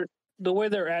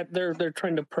they're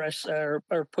trying to press or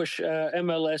push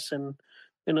MLS and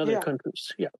in other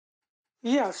countries. Yeah.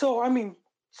 Yeah. So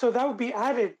so that would be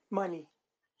added money.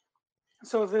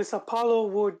 So this Apollo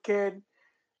would get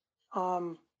a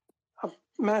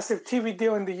massive TV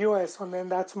deal in the US, and then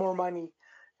that's more money.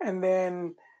 And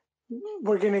then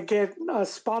we're gonna get a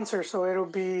sponsor, so it'll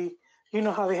be,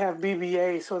 how they have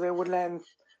BBA, so they would land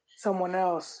someone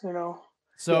else,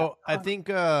 So I think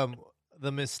the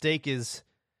mistake is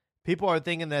people are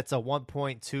thinking that's a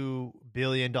 $1.2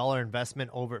 billion investment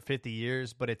over 50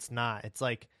 years, but it's not. It's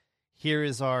like, here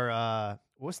is our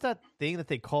what's that thing that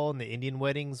they call in the Indian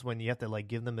weddings when you have to like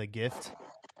give them a gift?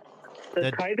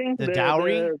 The tithing, the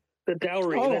dowry. The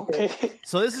dowry. Oh, okay.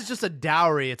 So this is just a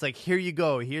dowry. It's like, here you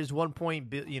go. Here's here's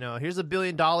 $1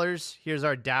 billion. Here's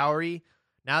our dowry.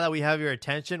 Now that we have your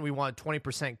attention, we want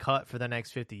 20% cut for the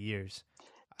next 50 years.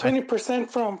 20%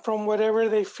 from whatever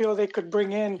they feel they could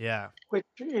bring in. Yeah.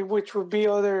 Which would be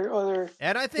other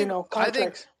and I think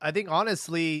contracts. I think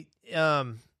honestly,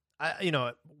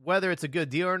 whether it's a good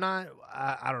deal or not,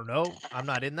 I don't know. I'm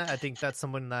not in that. I think that's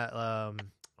someone that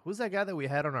who's that guy that we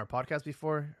had on our podcast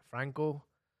before? Franco.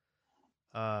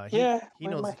 He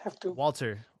knows. Might have to.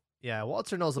 Walter. Yeah,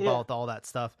 Walter knows about all that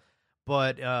stuff.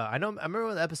 But I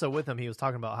remember the episode with him. He was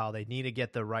talking about how they need to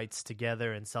get the rights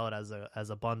together and sell it as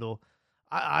a bundle.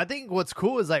 I think what's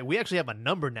cool is like we actually have a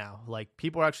number now. Like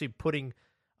people are actually putting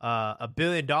 $1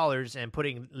 billion and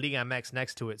putting Liga MX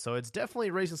next to it. So it's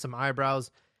definitely raising some eyebrows.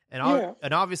 And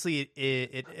and obviously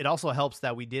it also helps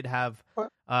that we did have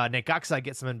Necaxa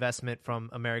get some investment from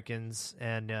Americans,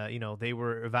 and they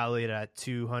were evaluated at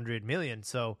 $200 million.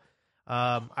 So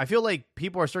I feel like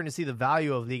people are starting to see the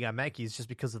value of Liga MX just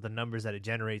because of the numbers that it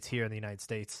generates here in the United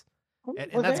States,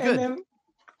 and that's good. And then,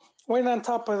 when on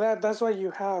top of that, that's why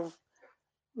you have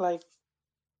like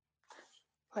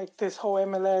this whole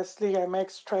MLS Liga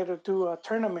MX try to do a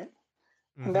tournament,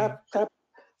 and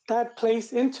that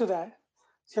plays into that.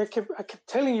 See, I kept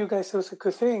telling you guys it was a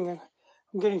good thing, and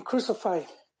I'm getting crucified.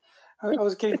 I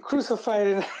was getting crucified,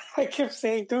 and I kept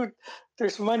saying, "Dude,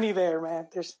 there's money there, man.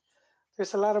 There's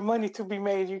a lot of money to be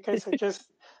made. You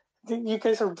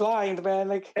guys are blind, man.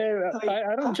 Like,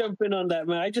 I don't jump in on that,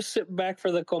 man. I just sit back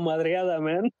for the comadreada,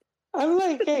 man. I'm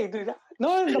like, hey, dude,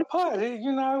 not in the pod.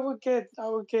 I would get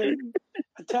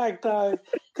attacked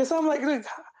because I'm like, look,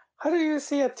 How do you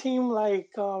see a team like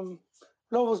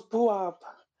Lobos Buap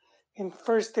in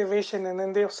first division, and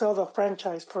then they'll sell the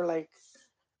franchise for like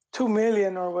 $2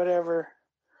 million or whatever,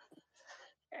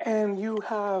 and you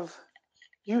have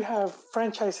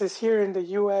franchises here in the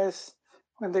U.S.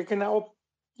 when they're gonna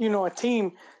a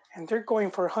team, and they're going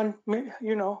for I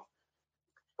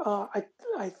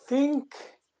think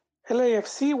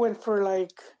LAFC went for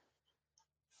like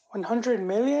 100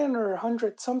 million or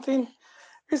 100 something.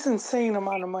 It's insane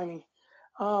amount of money.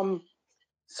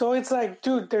 So it's like,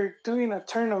 dude, they're doing a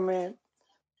tournament.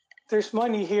 There's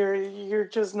money here. You're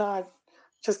just not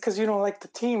just because you don't like the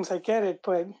teams. I get it,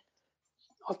 but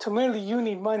ultimately, you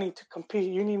need money to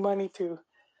compete. You need money to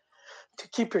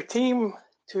keep your team,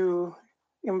 to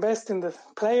invest in the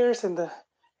players and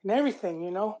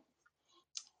everything.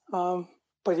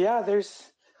 But yeah,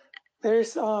 there's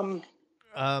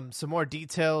Some more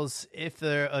details. If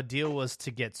a deal was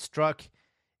to get struck,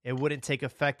 it wouldn't take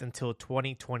effect until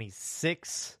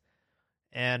 2026.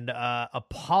 And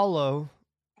Apollo,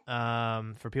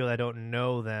 for people that don't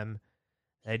know them,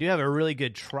 they do have a really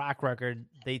good track record.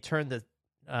 They turned the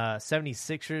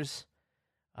 76ers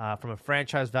from a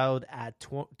franchise valued at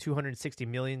 $260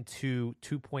 million to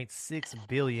 $2.6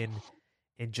 billion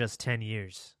in just 10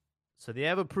 years. So they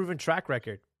have a proven track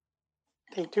record.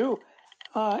 They do.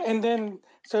 And then,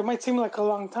 so it might seem like a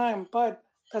long time, but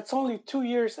that's only 2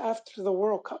 years after the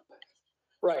World Cup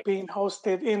being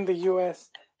hosted in the U.S.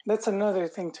 That's another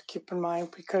thing to keep in mind,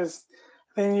 because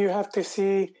then you have to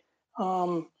see,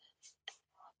 will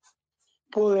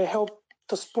it help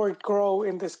the sport grow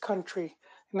in this country?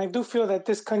 And I do feel that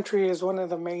this country is one of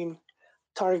the main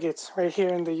targets right here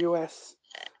in the U.S.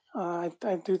 I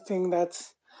do think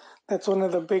that's one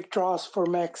of the big draws for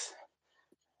Mex.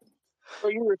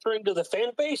 Are you referring to the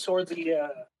fan base or the?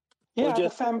 Yeah, the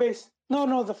fan base.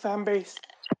 No, the fan base.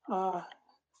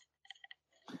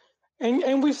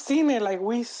 And we've seen it. Like,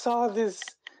 we saw this.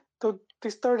 They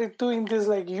started doing this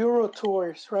like Euro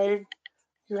tours, right?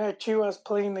 You had Chivas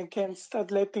playing against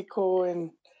Atletico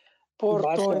and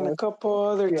Porto and a couple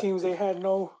other teams they had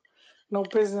no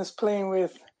business playing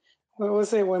with. What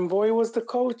was it when Boy was the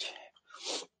coach?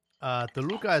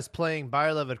 Toluca is playing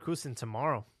Bayer Leverkusen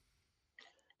tomorrow.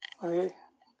 Okay.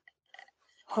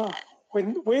 Huh.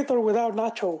 With or without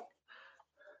Nacho?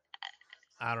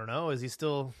 I don't know. Is he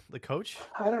still the coach?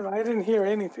 I don't know. I didn't hear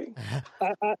anything.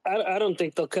 I don't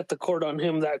think they'll cut the cord on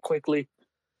him that quickly.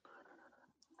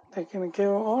 They're gonna give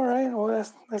him. All right. Well,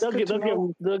 that's good to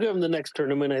know. They'll give him the next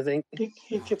tournament, I think.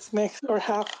 He gets next or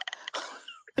half.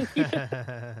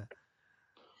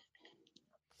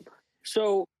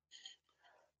 So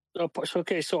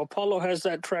Apollo has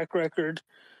that track record.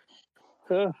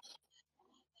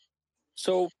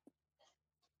 So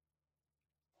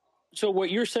what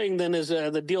you're saying then is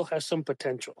the deal has some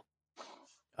potential.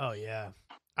 Oh yeah,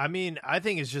 I mean, I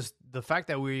think it's just the fact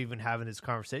that we're even having this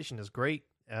conversation is great.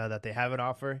 That they have an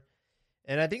offer,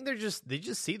 and I think they just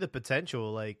see the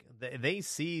potential. Like they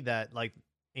see that, like,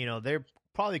 they're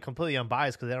probably completely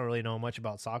unbiased because they don't really know much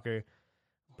about soccer,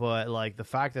 but like the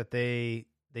fact that they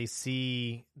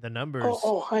see the numbers.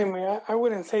 Oh, Jaime, I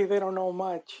wouldn't say they don't know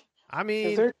much. I mean,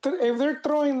 if they're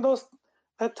throwing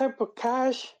that type of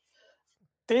cash,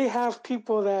 they have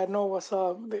people that know what's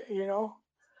up.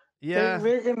 Yeah,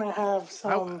 they're gonna have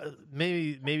some.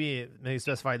 Maybe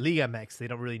specify Liga MX. They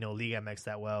don't really know Liga MX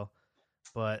that well,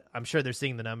 but I'm sure they're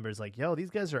seeing the numbers. Like, yo, these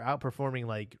guys are outperforming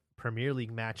like Premier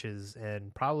League matches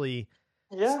and probably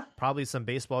some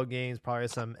baseball games, probably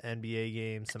some NBA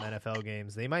games, some NFL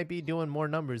games. They might be doing more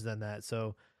numbers than that.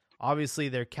 So obviously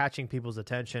they're catching people's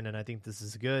attention, and I think this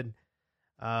is good.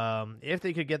 If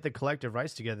they could get the collective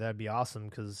rights together, that'd be awesome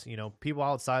because people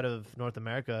outside of North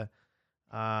America.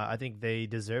 I think they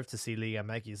deserve to see Liga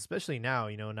MX, especially now.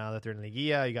 Now that they're in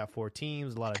Liguilla, you got 4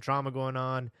 teams, a lot of drama going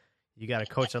on. You got a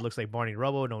coach that looks like Barney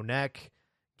Rubble, no neck.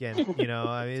 Again,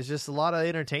 I mean, it's just a lot of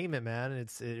entertainment, man.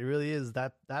 It really is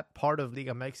that part of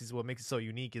Liga MX is what makes it so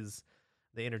unique, is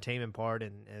the entertainment part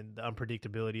and the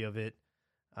unpredictability of it.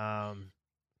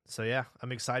 So yeah,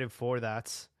 I'm excited for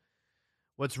that.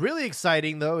 What's really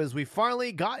exciting though is we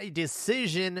finally got a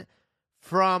decision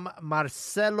from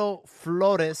Marcelo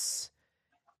Flores.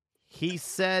 He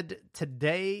said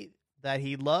today that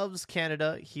he loves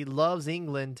Canada, he loves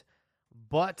England,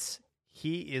 but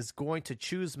he is going to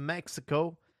choose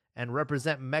Mexico and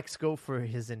represent Mexico for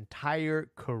his entire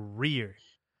career.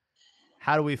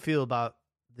 How do we feel about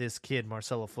this kid,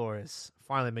 Marcelo Flores,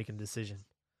 finally making a decision?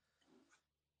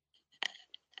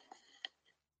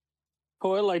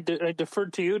 Well, I defer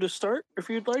to you to start, if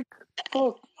you'd like.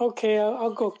 Oh, okay.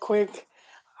 I'll go quick.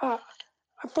 I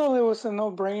thought it was a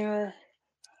no-brainer,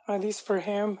 at least for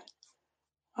him.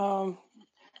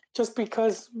 Just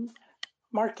because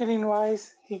marketing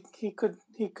wise, he could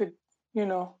you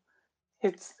know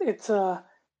it's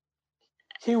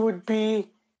he would be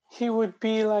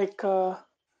like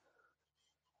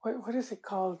what is it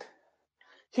called?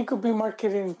 He could be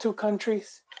marketed in two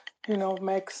countries,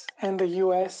 Mex and the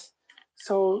U.S.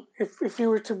 So if you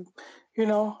were to,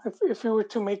 if you were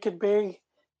to make it big,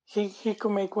 he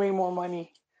could make way more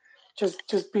money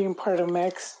just being part of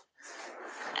Mex.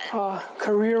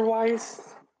 Career wise,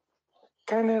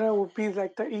 Canada would be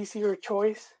like the easier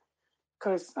choice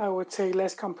because I would say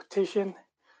less competition.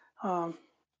 Um,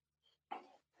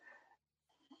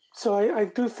 so I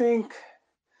do think,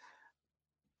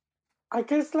 I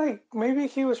guess like maybe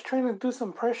he was trying to do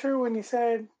some pressure when he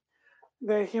said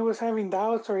that he was having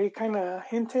doubts, or he kind of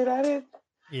hinted at it.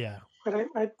 Yeah. But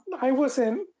I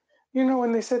wasn't,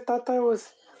 when they said Tata was,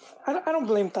 I don't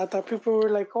blame Tata. People were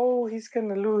like, oh, he's going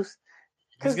to lose.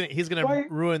 He's gonna Why?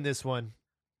 ruin this one.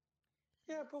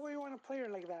 Yeah, but why you want a player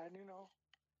like that,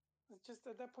 It's just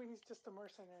at that point, he's just a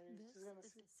mercenary.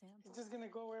 He's just gonna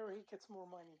go wherever he gets more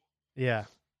money. Yeah.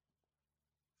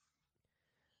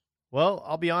 Well,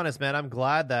 I'll be honest, man. I'm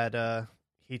glad that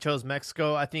he chose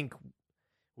Mexico. I think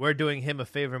we're doing him a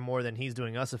favor more than he's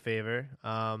doing us a favor.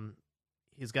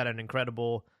 He's got an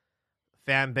incredible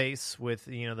fan base with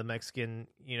the Mexican.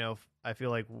 I feel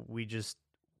like we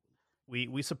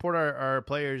support our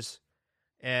players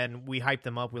and we hype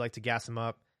them up. We like to gas them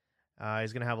up.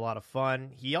 He's gonna have a lot of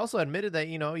fun. He also admitted that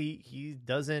he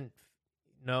doesn't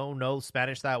know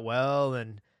Spanish that well,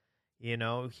 and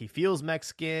he feels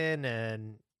Mexican,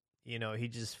 and he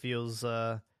just feels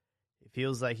like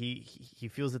he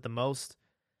feels it the most.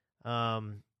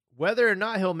 Whether or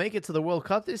not he'll make it to the World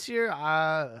Cup this year,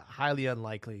 highly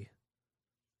unlikely.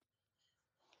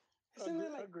 Isn't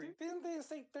it like, didn't they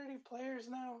say 30 players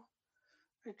now?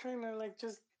 They're trying to like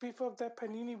just beef up that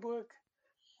Panini book,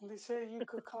 and they say you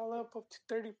could call up to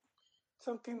 30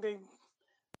 something. They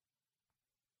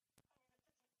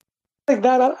like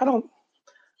that. I don't.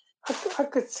 I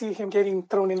could see him getting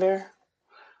thrown in there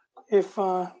if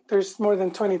there's more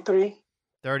than 23.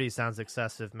 30 sounds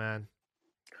excessive, man.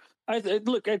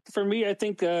 Look, for me, I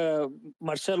think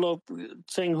Marcelo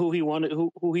saying who he wanted,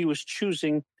 who he was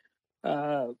choosing,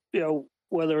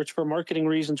 whether it's for marketing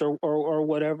reasons or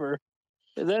whatever,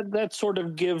 that sort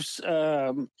of gives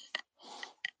the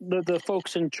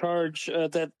folks in charge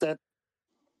that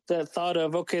thought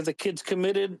of, okay, the kid's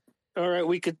committed. All right,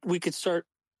 we could start,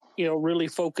 really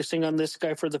focusing on this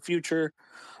guy for the future.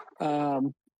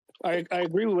 I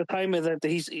agree with Jaime that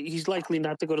he's likely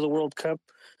not to go to the World Cup.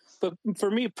 But for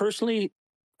me personally,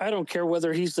 I don't care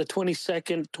whether he's the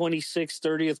 22nd, 26th,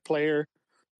 30th player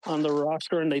on the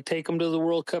roster and they take him to the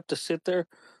World Cup to sit there.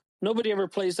 Nobody ever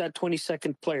plays that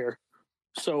 22nd player.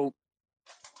 So,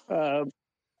 I'm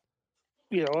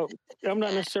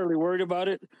not necessarily worried about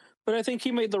it, but I think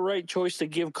he made the right choice to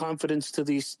give confidence to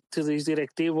these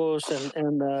directivos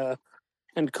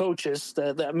and coaches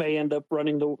that may end up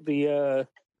running the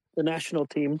national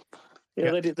team.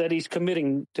 That he's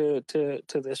committing to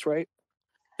this, right?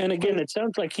 And again, it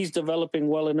sounds like he's developing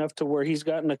well enough to where he's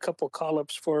gotten a couple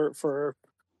call-ups for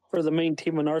the main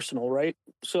team in Arsenal, right?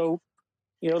 So,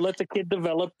 let the kid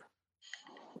develop,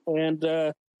 and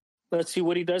let's see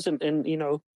what he does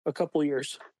in a couple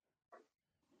years.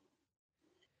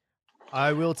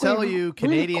 I will tell you,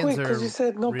 Canadians because you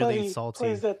said nobody really salty.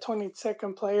 plays that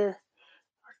 22nd player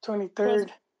or 23rd.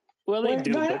 Well, they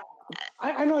do. No,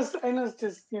 I know it's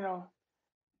just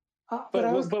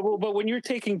but when you're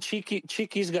taking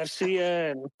Chiquis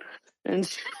Garcia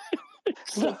and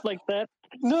stuff like that.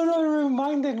 No, it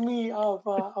reminded me of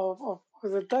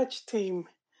the Dutch team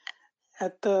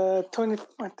at the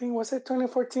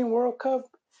 2014 World Cup,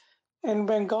 and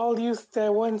Bengal used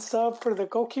that one sub for the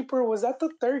goalkeeper. Was that the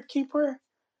third keeper?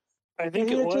 I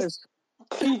think it was.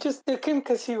 He just took him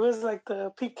because he was like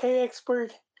the PK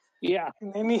expert. Yeah,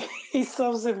 and then he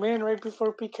subs him in right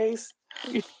before PKs.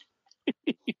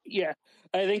 Yeah,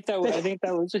 I think that was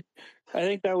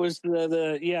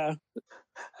the yeah.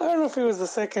 I don't know if it was the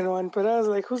second one, but I was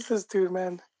like, "Who's this dude,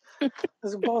 man?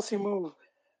 That's a bossy move."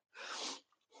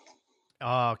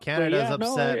 Oh, Canada's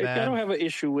upset, man. I don't have an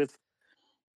issue with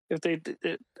if they.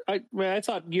 I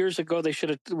thought years ago they should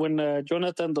have, when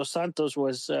Jonathan Dos Santos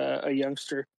was a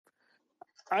youngster.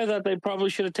 I thought they probably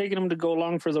should have taken him to go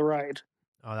along for the ride.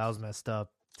 Oh, that was messed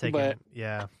up.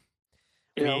 Yeah.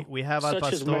 We have Al Pastor.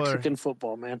 Such is Mexican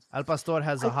football, man. Al Pastor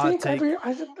has a hot take.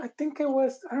 I think it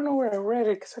was, I don't know where I read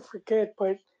it because I forget,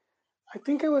 but I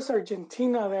think it was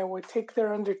Argentina that would take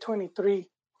their under 23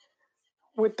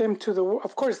 with them to the.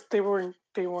 Of course, they weren't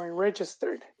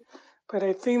registered, but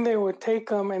I think they would take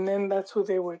them, and then that's who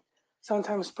they would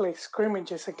sometimes play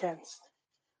scrimmages against.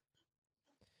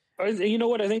 You know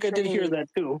what? I think I did hear that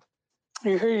too.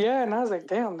 You hear, yeah, and I was like,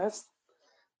 damn, that's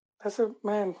a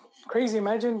man crazy.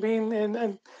 Imagine being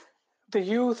in the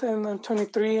youth and then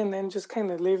 23, and then just kind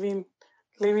of living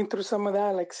through some of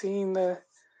that, like seeing the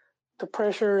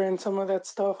pressure and some of that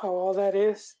stuff, how all that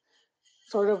is.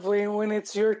 Sort of when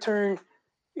it's your turn,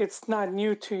 it's not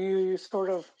new to you. You sort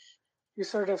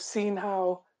of seen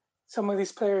how some of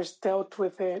these players dealt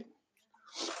with it.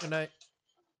 And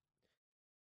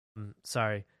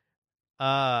sorry.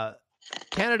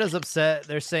 Canada's upset.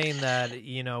 They're saying that,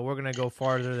 we're going to go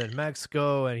farther than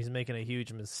Mexico and he's making a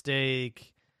huge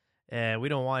mistake and we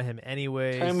don't want him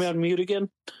anyways. I'm on mute again.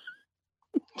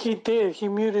 He did. He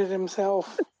muted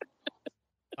himself.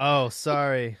 Oh,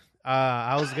 sorry.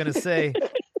 I was going to say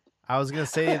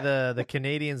the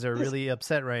Canadians are really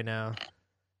upset right now.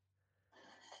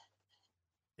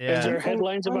 Yeah. Is there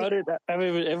headlines about it? I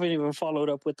haven't even followed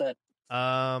up with that.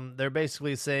 They're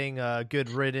basically saying good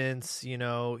riddance.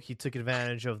 He took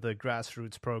advantage of the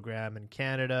grassroots program in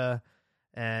Canada,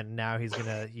 and now he's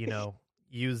gonna,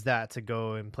 use that to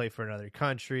go and play for another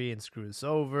country and screw us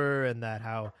over. And that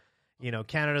how,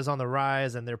 Canada's on the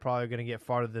rise, and they're probably gonna get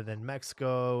farther than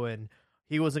Mexico, and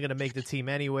he wasn't gonna make the team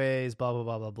anyways. Blah blah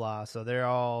blah blah blah. So they're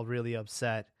all really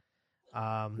upset.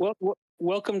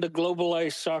 Welcome to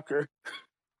globalized soccer.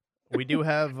 We do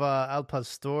have Al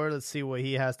Pastor. Let's see what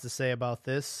he has to say about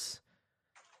this.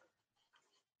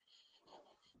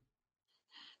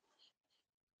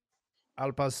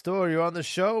 Al Pastor, you're on the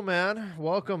show, man.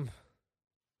 Welcome.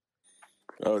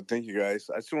 Oh, thank you, guys.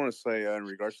 I just want to say in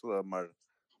regards to the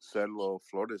Marcelo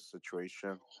Flores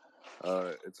situation,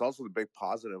 it's also the big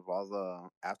positive, all the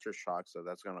aftershocks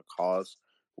that's going to cause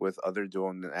with other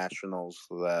dual nationals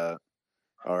that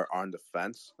are on the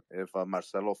fence. If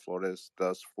Marcelo Flores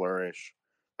does flourish,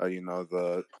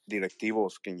 the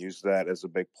directivos can use that as a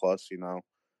big plus.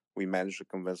 We managed to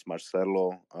convince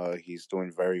Marcelo. He's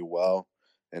doing very well,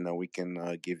 and we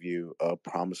can give you a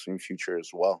promising future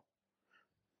as well.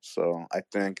 So I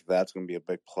think that's going to be a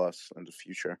big plus in the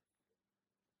future.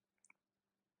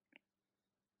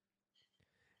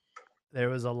 There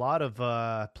was a lot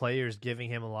of players giving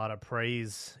him a lot of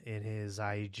praise in his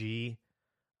IG.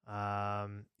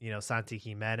 Santi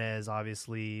Jimenez,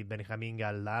 obviously, Benjamin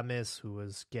Galames, who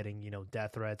was getting,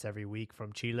 death threats every week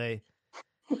from Chile,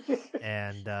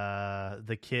 and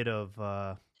the kid of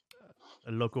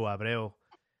Loco Abreu,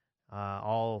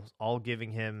 all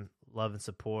giving him love and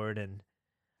support. And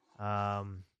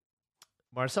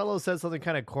Marcelo said something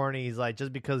kind of corny. He's like,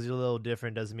 just because you're a little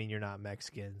different doesn't mean you're not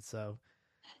Mexican. So,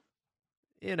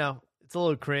 it's a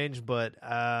little cringe, but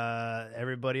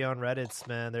everybody on Reddit's,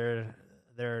 man,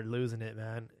 they're losing it,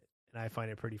 man, and I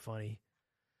find it pretty funny.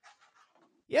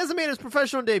 He hasn't made his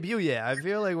professional debut yet. I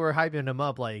feel like we're hyping him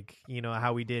up like,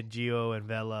 how we did Gio and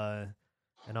Vela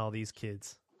and all these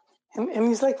kids. And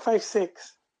he's like 5'6".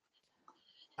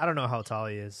 I don't know how tall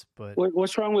he is, but...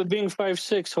 What's wrong with being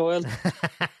 5'6", Joel?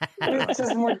 It's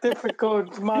just more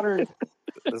difficult, modern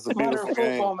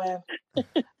football, man.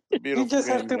 You just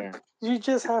have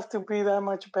to be that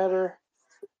much better.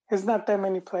 There's not that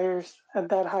many players at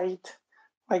that height.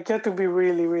 Like, you have to be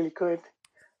really, really good.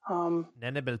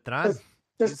 Nene Beltran.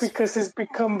 Just because it's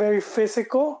become very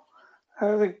physical.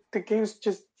 The game's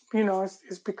just,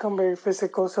 it's become very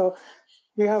physical. So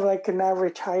you have like an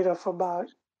average height of about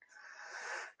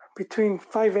between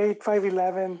 5'8",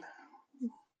 5'11".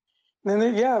 Then,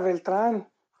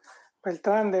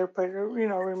 Beltran there, but,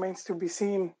 remains to be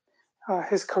seen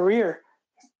his career.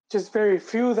 Just very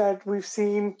few that we've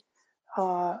seen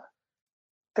that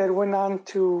went on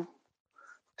to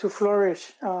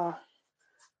flourish.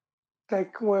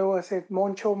 Like, where was it?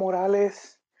 Moncho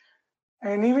Morales.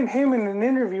 And even him in an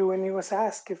interview when he was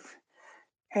asked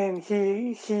and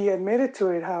he admitted to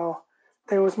it, how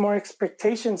there was more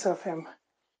expectations of him.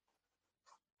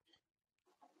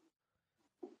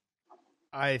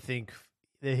 I think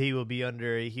that he will be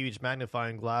under a huge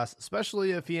magnifying glass,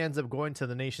 especially if he ends up going to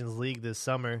the Nations League this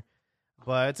summer.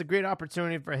 But it's a great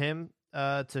opportunity for him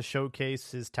to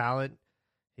showcase his talent.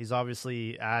 He's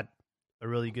obviously at a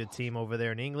really good team over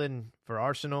there in England for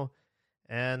Arsenal.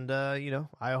 And,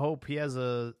 I hope he has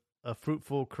a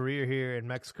fruitful career here in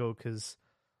Mexico because,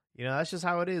 that's just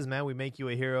how it is, man. We make you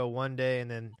a hero one day,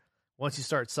 and then once you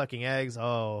start sucking eggs,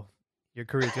 your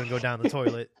career's going to go down the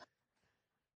toilet.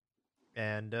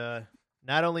 And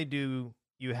not only do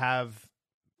you have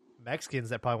Mexicans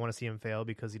that probably want to see him fail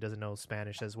because he doesn't know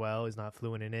Spanish as well, he's not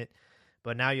fluent in it,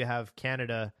 but now you have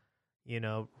Canada,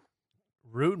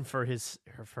 rooting for his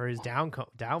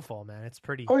downfall, man. It's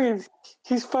pretty. Oh yeah,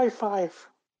 he's 5'5".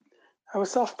 I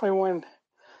was off by 1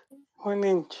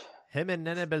 inch. Him and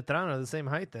Nene Beltran are the same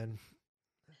height then.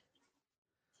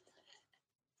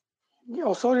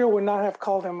 Osorio would not have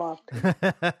called him up.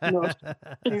 No.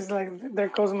 He's like, there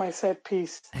goes my set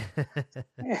piece.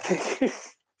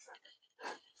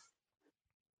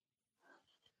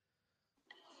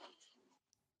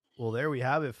 Well, there we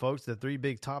have it, folks. The 3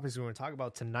 big topics we're going to talk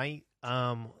about tonight.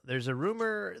 There's a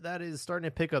rumor that is starting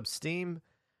to pick up steam.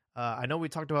 I know we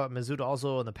talked about Mesut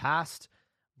Ozil in the past,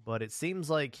 but it seems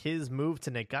like his move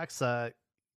to Necaxa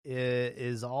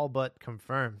is all but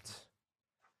confirmed.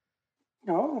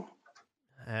 Oh.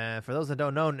 For those that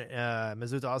don't know,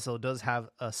 Mesut Ozil does have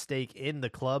a stake in the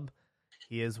club.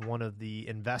 He is one of the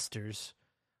investors.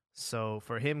 So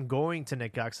for him going to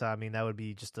Necaxa, I mean, that would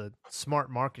be just a smart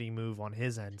marketing move on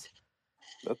his end.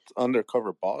 That's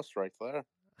undercover boss right there.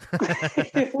 No,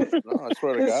 I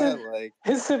swear to God, like,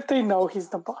 as if they know he's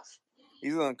the boss.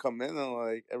 He's gonna come in and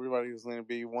like everybody's gonna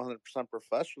be 100%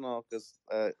 professional because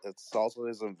it's also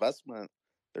his investment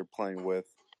they're playing with.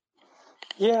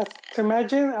 Yeah,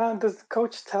 imagine does the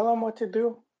coach tell him what to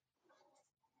do?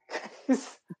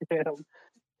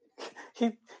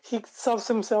 He subs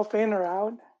himself in or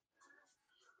out.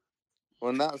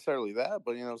 Well, not necessarily that,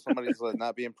 but somebody's like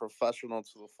not being professional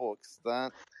to the full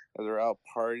extent, if they're out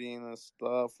partying and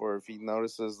stuff, or if he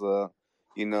notices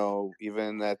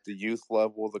even at the youth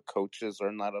level, the coaches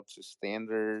are not up to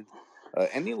standard.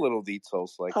 Any little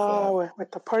details like that.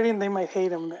 With the partying, they might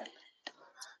hate him then,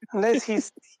 unless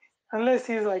he's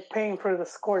like paying for the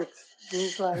squirts.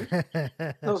 He's like,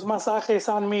 those masajes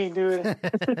on me, dude.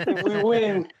 If we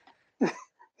win.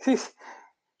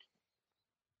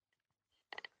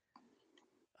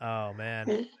 Oh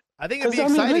man, I think it'd be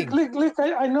exciting. Look,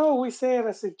 I know we say it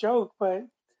as a joke, but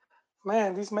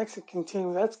man, these Mexican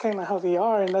teams, that's kind of how they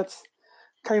are, and that's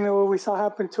kind of what we saw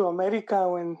happen to America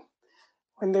when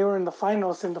they were in the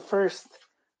finals in the first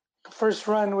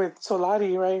run with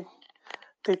Solari, right?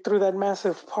 They threw that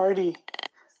massive party.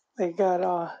 They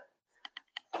got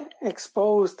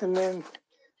exposed, and then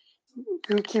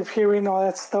you keep hearing all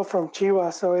that stuff from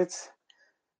Chivas. So it's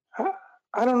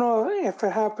I don't know if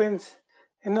it happens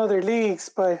in other leagues,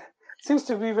 but it seems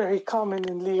to be very common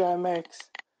in Liga MX.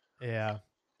 Yeah.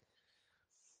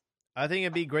 I think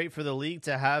it'd be great for the league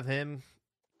to have him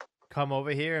come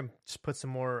over here and just put some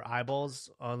more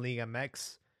eyeballs on Liga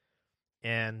MX.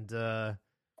 And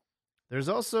there's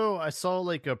also, I saw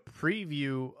like a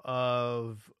preview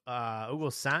of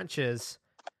Hugo Sanchez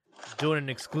doing an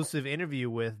exclusive interview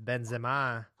with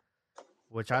Benzema,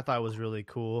 which I thought was really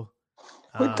cool.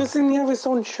 Wait, doesn't he have his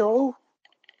own show?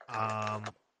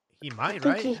 He might,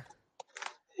 right?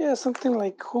 Yeah, something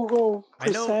like Hugo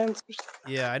Presents.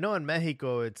 I know in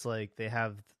Mexico it's like they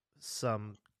have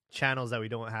some channels that we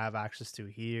don't have access to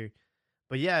here.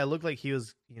 But yeah, it looked like he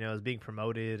was, was being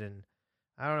promoted, and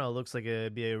I don't know, it looks like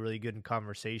it'd be a really good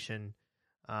conversation.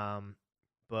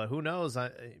 But who knows?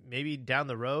 Maybe down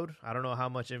the road, I don't know how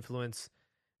much influence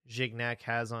Gignac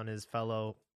has on his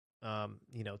fellow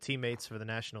teammates for the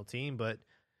national team, but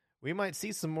we might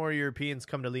see some more Europeans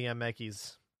come to Liga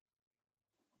MX.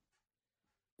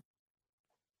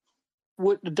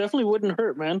 Definitely wouldn't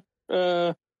hurt, man.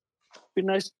 Be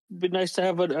nice to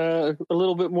have a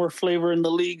little bit more flavor in the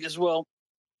league as well.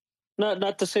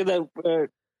 Not to say that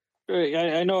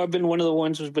I know I've been one of the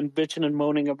ones who's been bitching and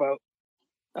moaning about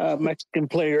Mexican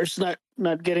players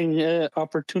not getting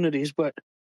opportunities, but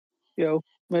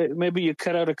maybe you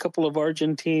cut out a couple of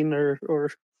Argentine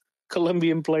or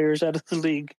Colombian players out of the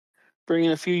league, bring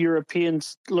in a few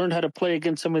Europeans, learn how to play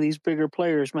against some of these bigger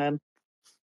players, man.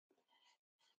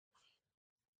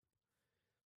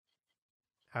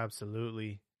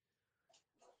 Absolutely.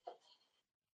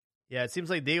 Yeah, it seems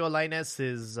like Diego Lainez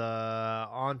is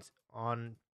on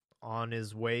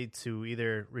his way to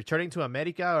either returning to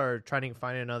America or trying to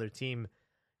find another team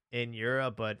in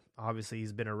Europe, but obviously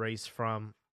he's been erased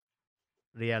from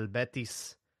Real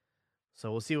Betis. So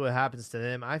we'll see what happens to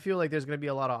them. I feel like there's going to be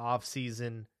a lot of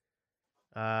off-season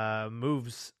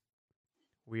moves.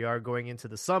 We are going into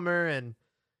the summer, and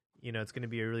it's going to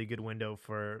be a really good window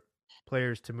for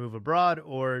players to move abroad,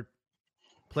 or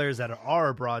players that are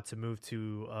abroad to move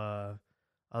to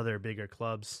other bigger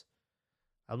clubs.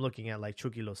 I'm looking at like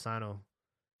Chucky Lozano.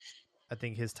 I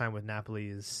think his time with Napoli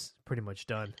is pretty much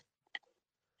done.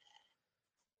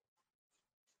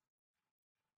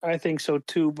 I think so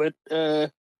too, but I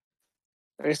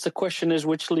guess the question is,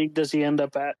 which league does he end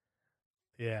up at?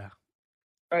 Yeah,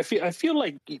 I feel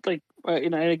like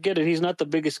I get it. He's not the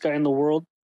biggest guy in the world,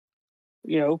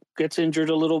 gets injured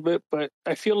a little bit. But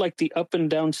I feel like the up and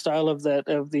down style of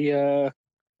the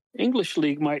English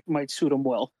league might suit him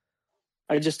well.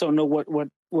 I just don't know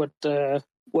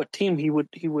what team he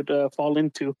would fall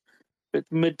into,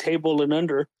 mid table and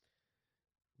under.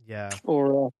 Yeah.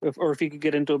 Or if he could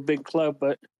get into a big club,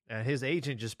 but his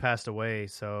agent just passed away,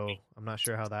 so I'm not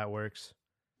sure how that works.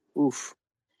 Oof.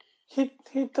 He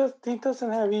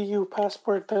doesn't have EU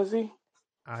passport, does he?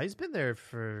 He's been there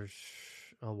for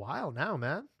a while now,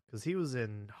 man. Because he was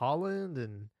in Holland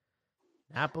and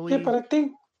Napoli. Yeah, but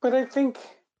I think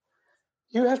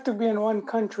you have to be in one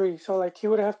country. So like he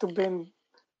would have to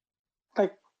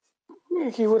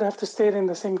stay in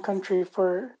the same country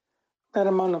for that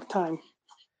amount of time.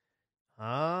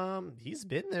 He's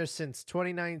been there since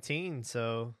 2019,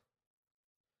 so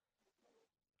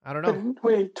I don't know. But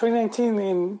wait,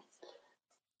 2019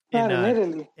 not in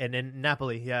Italy. And in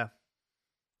Napoli, yeah.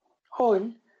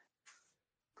 Oh,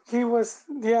 he was,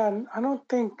 yeah, I don't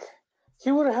think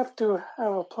he would have to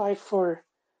have applied for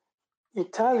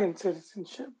Italian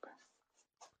citizenship.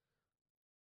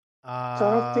 So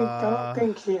I don't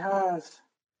think he has.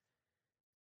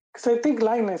 Because I think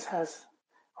Linus has,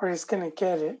 or he's gonna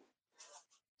get it.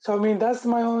 So I mean, that's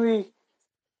my only,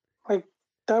 I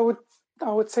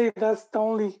would say that's the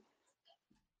only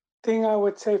thing I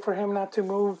would say for him not to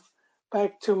move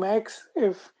back to Mex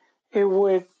if it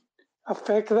would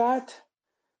affect that.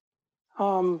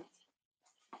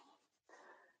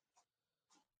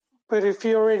 But if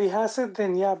he already has it,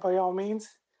 then yeah, by all means,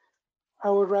 I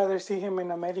would rather see him in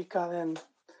America than,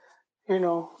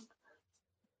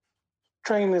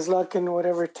 trying his luck in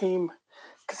whatever team.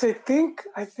 Because I think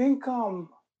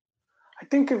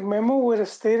if Memo would have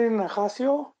stayed in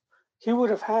Ajaccio, he would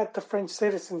have had the French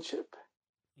citizenship.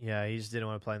 Yeah, he just didn't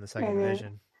want to play in the second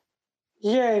division.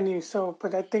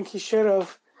 But I think he should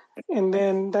have, and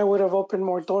then that would have opened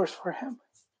more doors for him.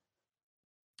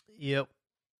 Yep.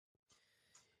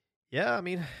 Yeah, I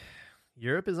mean,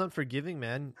 Europe is unforgiving,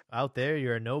 man. Out there,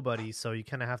 you're a nobody, so you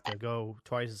kind of have to go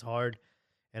twice as hard.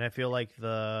 And I feel like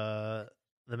the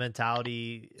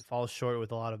mentality falls short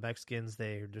with a lot of Mexicans.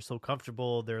 They're so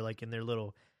comfortable. They're like in their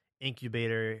little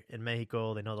incubator in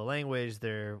Mexico. They know the language.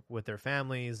 They're with their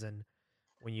families, and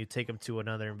when you take them to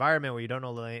another environment where you don't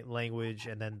know the language,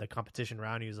 and then the competition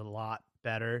around you is a lot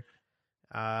better,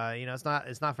 it's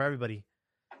not for everybody.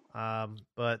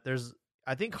 But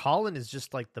I think Holland is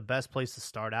just like the best place to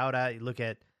start out at. You look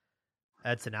at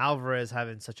Edson Alvarez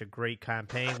having such a great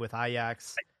campaign with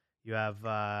Ajax. You have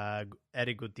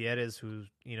Eric Gutierrez, who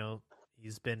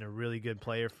he's been a really good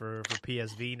player for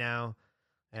PSV now,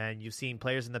 and you've seen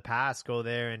players in the past go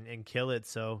there and kill it.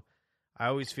 So I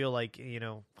always feel like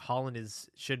Holland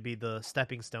should be the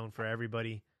stepping stone for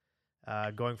everybody,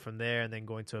 going from there and then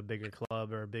going to a bigger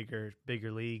club or a bigger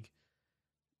league.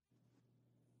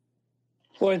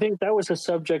 Well, I think that was a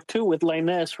subject too with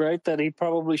Linus, right? That he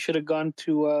probably should have gone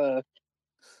to.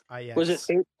 Ajax. Was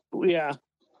it? Yeah.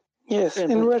 Yes,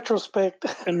 in retrospect.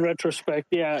 In retrospect,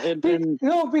 yeah.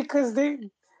 Because they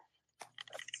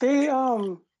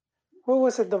what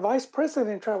was it? The vice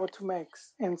president traveled to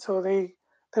Mex, and so they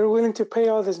were willing to pay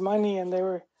all this money, and they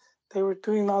were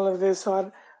doing all of this.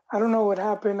 So I don't know what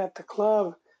happened at the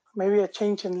club. Maybe a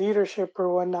change in leadership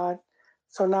or whatnot.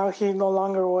 So now he no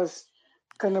longer was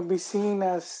going to be seen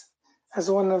as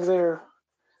one of their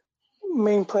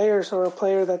main players or a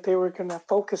player that they were going to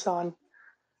focus on.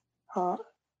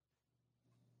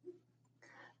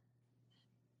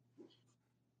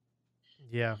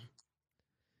 Yeah.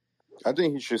 I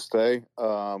think he should stay.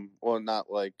 Well,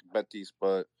 not like Betis,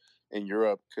 but in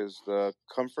Europe, because the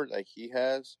comfort that he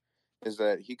has is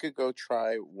that he could go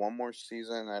try one more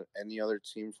season at any other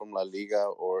team from La Liga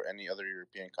or any other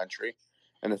European country.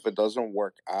 And if it doesn't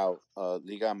work out,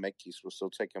 Liga MX will still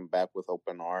take him back with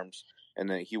open arms. And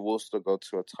then he will still go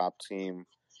to a top team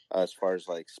as far as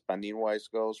like spending wise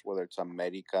goes, whether it's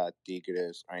America,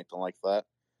 Tigres, or anything like that.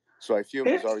 So I feel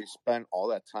he's already spent all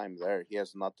that time there. He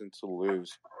has nothing to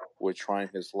lose with trying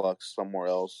his luck somewhere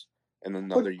else in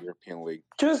another European league.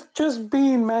 Just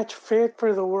being match fit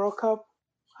for the World Cup,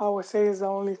 I would say, is the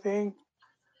only thing.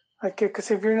 Like,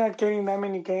 because if you're not getting that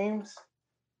many games,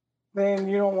 then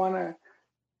you don't want to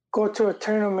go to a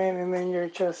tournament and then you're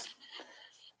just,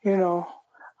 I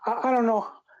don't know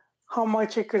how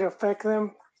much it could affect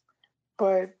them,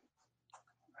 but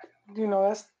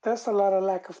that's a lot of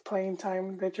lack of playing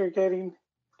time that you're getting.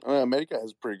 I mean, America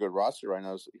has a pretty good roster right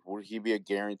now. Would he be a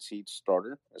guaranteed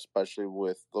starter, especially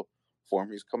with the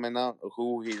form he's coming out?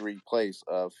 Who he replace?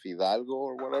 Fidalgo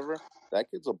or whatever? That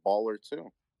kid's a baller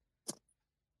too.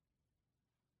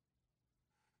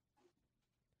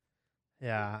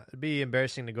 Yeah, it'd be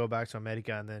embarrassing to go back to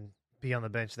America and then be on the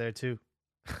bench there too.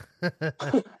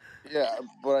 Yeah,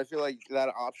 but I feel like that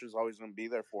option is always going to be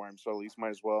there for him. So at least might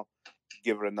as well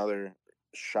give it another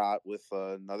shot with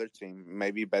another team.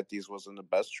 Maybe Betis wasn't the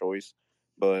best choice,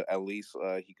 but at least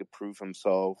he could prove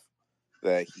himself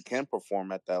that he can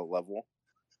perform at that level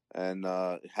and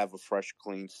have a fresh,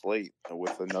 clean slate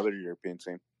with another European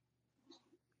team.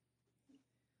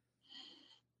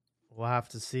 We'll have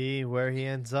to see where he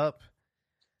ends up.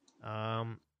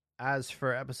 As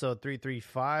for episode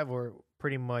 335, we're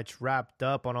pretty much wrapped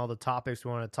up on all the topics we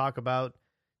want to talk about.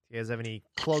 Do you guys have any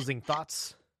closing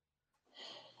thoughts?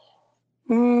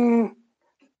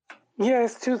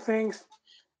 Yes, two things.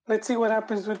 Let's see what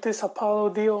happens with this Apollo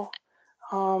deal.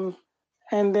 And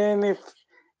then if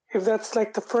that's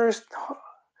like the first,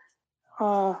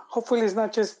 hopefully it's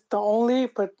not just the only,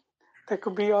 but there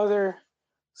could be other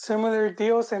similar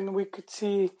deals, and we could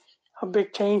see a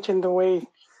big change in the way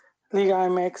Liga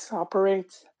MX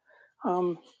operates,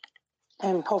 and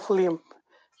hopefully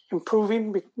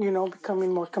improving,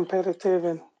 becoming more competitive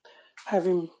and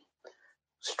having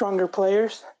stronger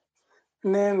players.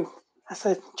 And then, as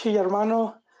a Chi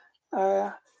Hermano,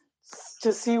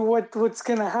 just see what's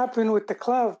going to happen with the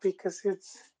club, because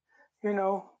it's, who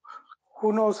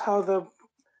knows how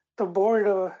the board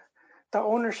or the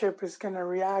ownership is going to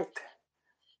react.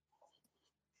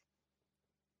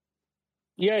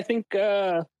 Yeah, I think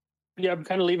I'm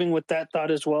kind of leaving with that thought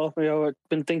as well. I've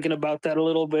been thinking about that a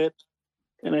little bit,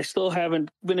 and I still haven't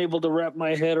been able to wrap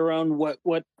my head around what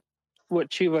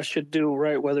Chivas should do,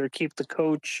 right? Whether keep the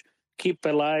coach, keep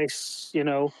Pelais,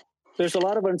 There's a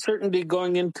lot of uncertainty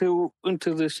going into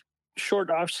this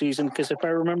short off season, because if I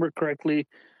remember correctly,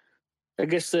 I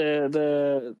guess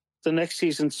the next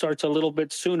season starts a little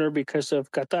bit sooner because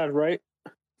of Qatar, right?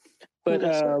 But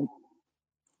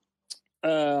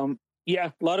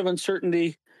yeah, a lot of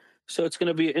uncertainty. So it's going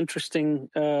to be an interesting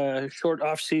short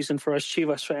off season for us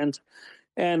Chivas fans.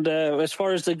 And as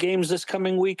far as the games this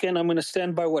coming weekend, I'm going to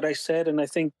stand by what I said, and I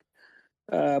think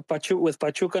with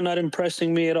Pachuca not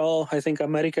impressing me at all, I think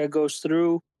America goes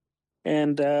through,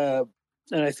 and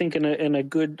I think in a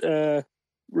good,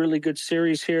 really good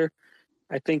series here,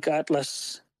 I think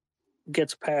Atlas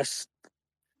gets past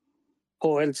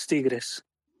Joel's Tigres.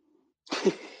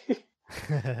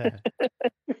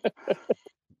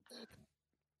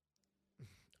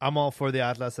 I'm all for the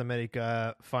Atlas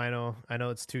America final. I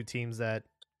know it's two teams that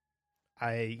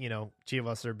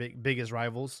Chivas are biggest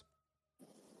rivals,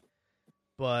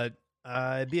 but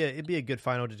it'd be a good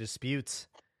final to dispute.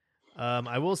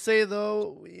 I will say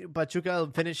though,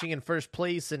 Pachuca finishing in first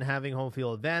place and having home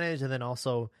field advantage, and then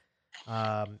also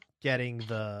getting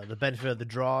the benefit of the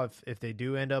draw if they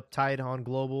do end up tied on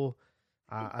global.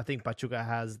 I think Pachuca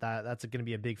has that. That's going to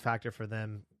be a big factor for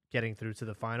them getting through to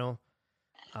the final.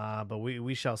 But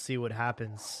we shall see what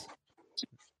happens.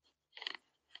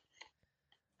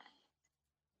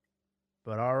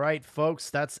 But all right, folks,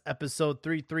 that's episode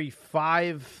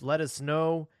 335. Let us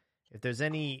know if there's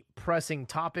any pressing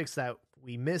topics that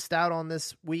we missed out on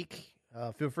this week.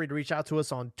 Feel free to reach out to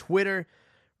us on Twitter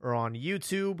or on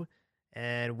YouTube,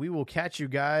 and we will catch you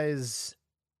guys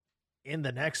in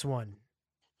the next one.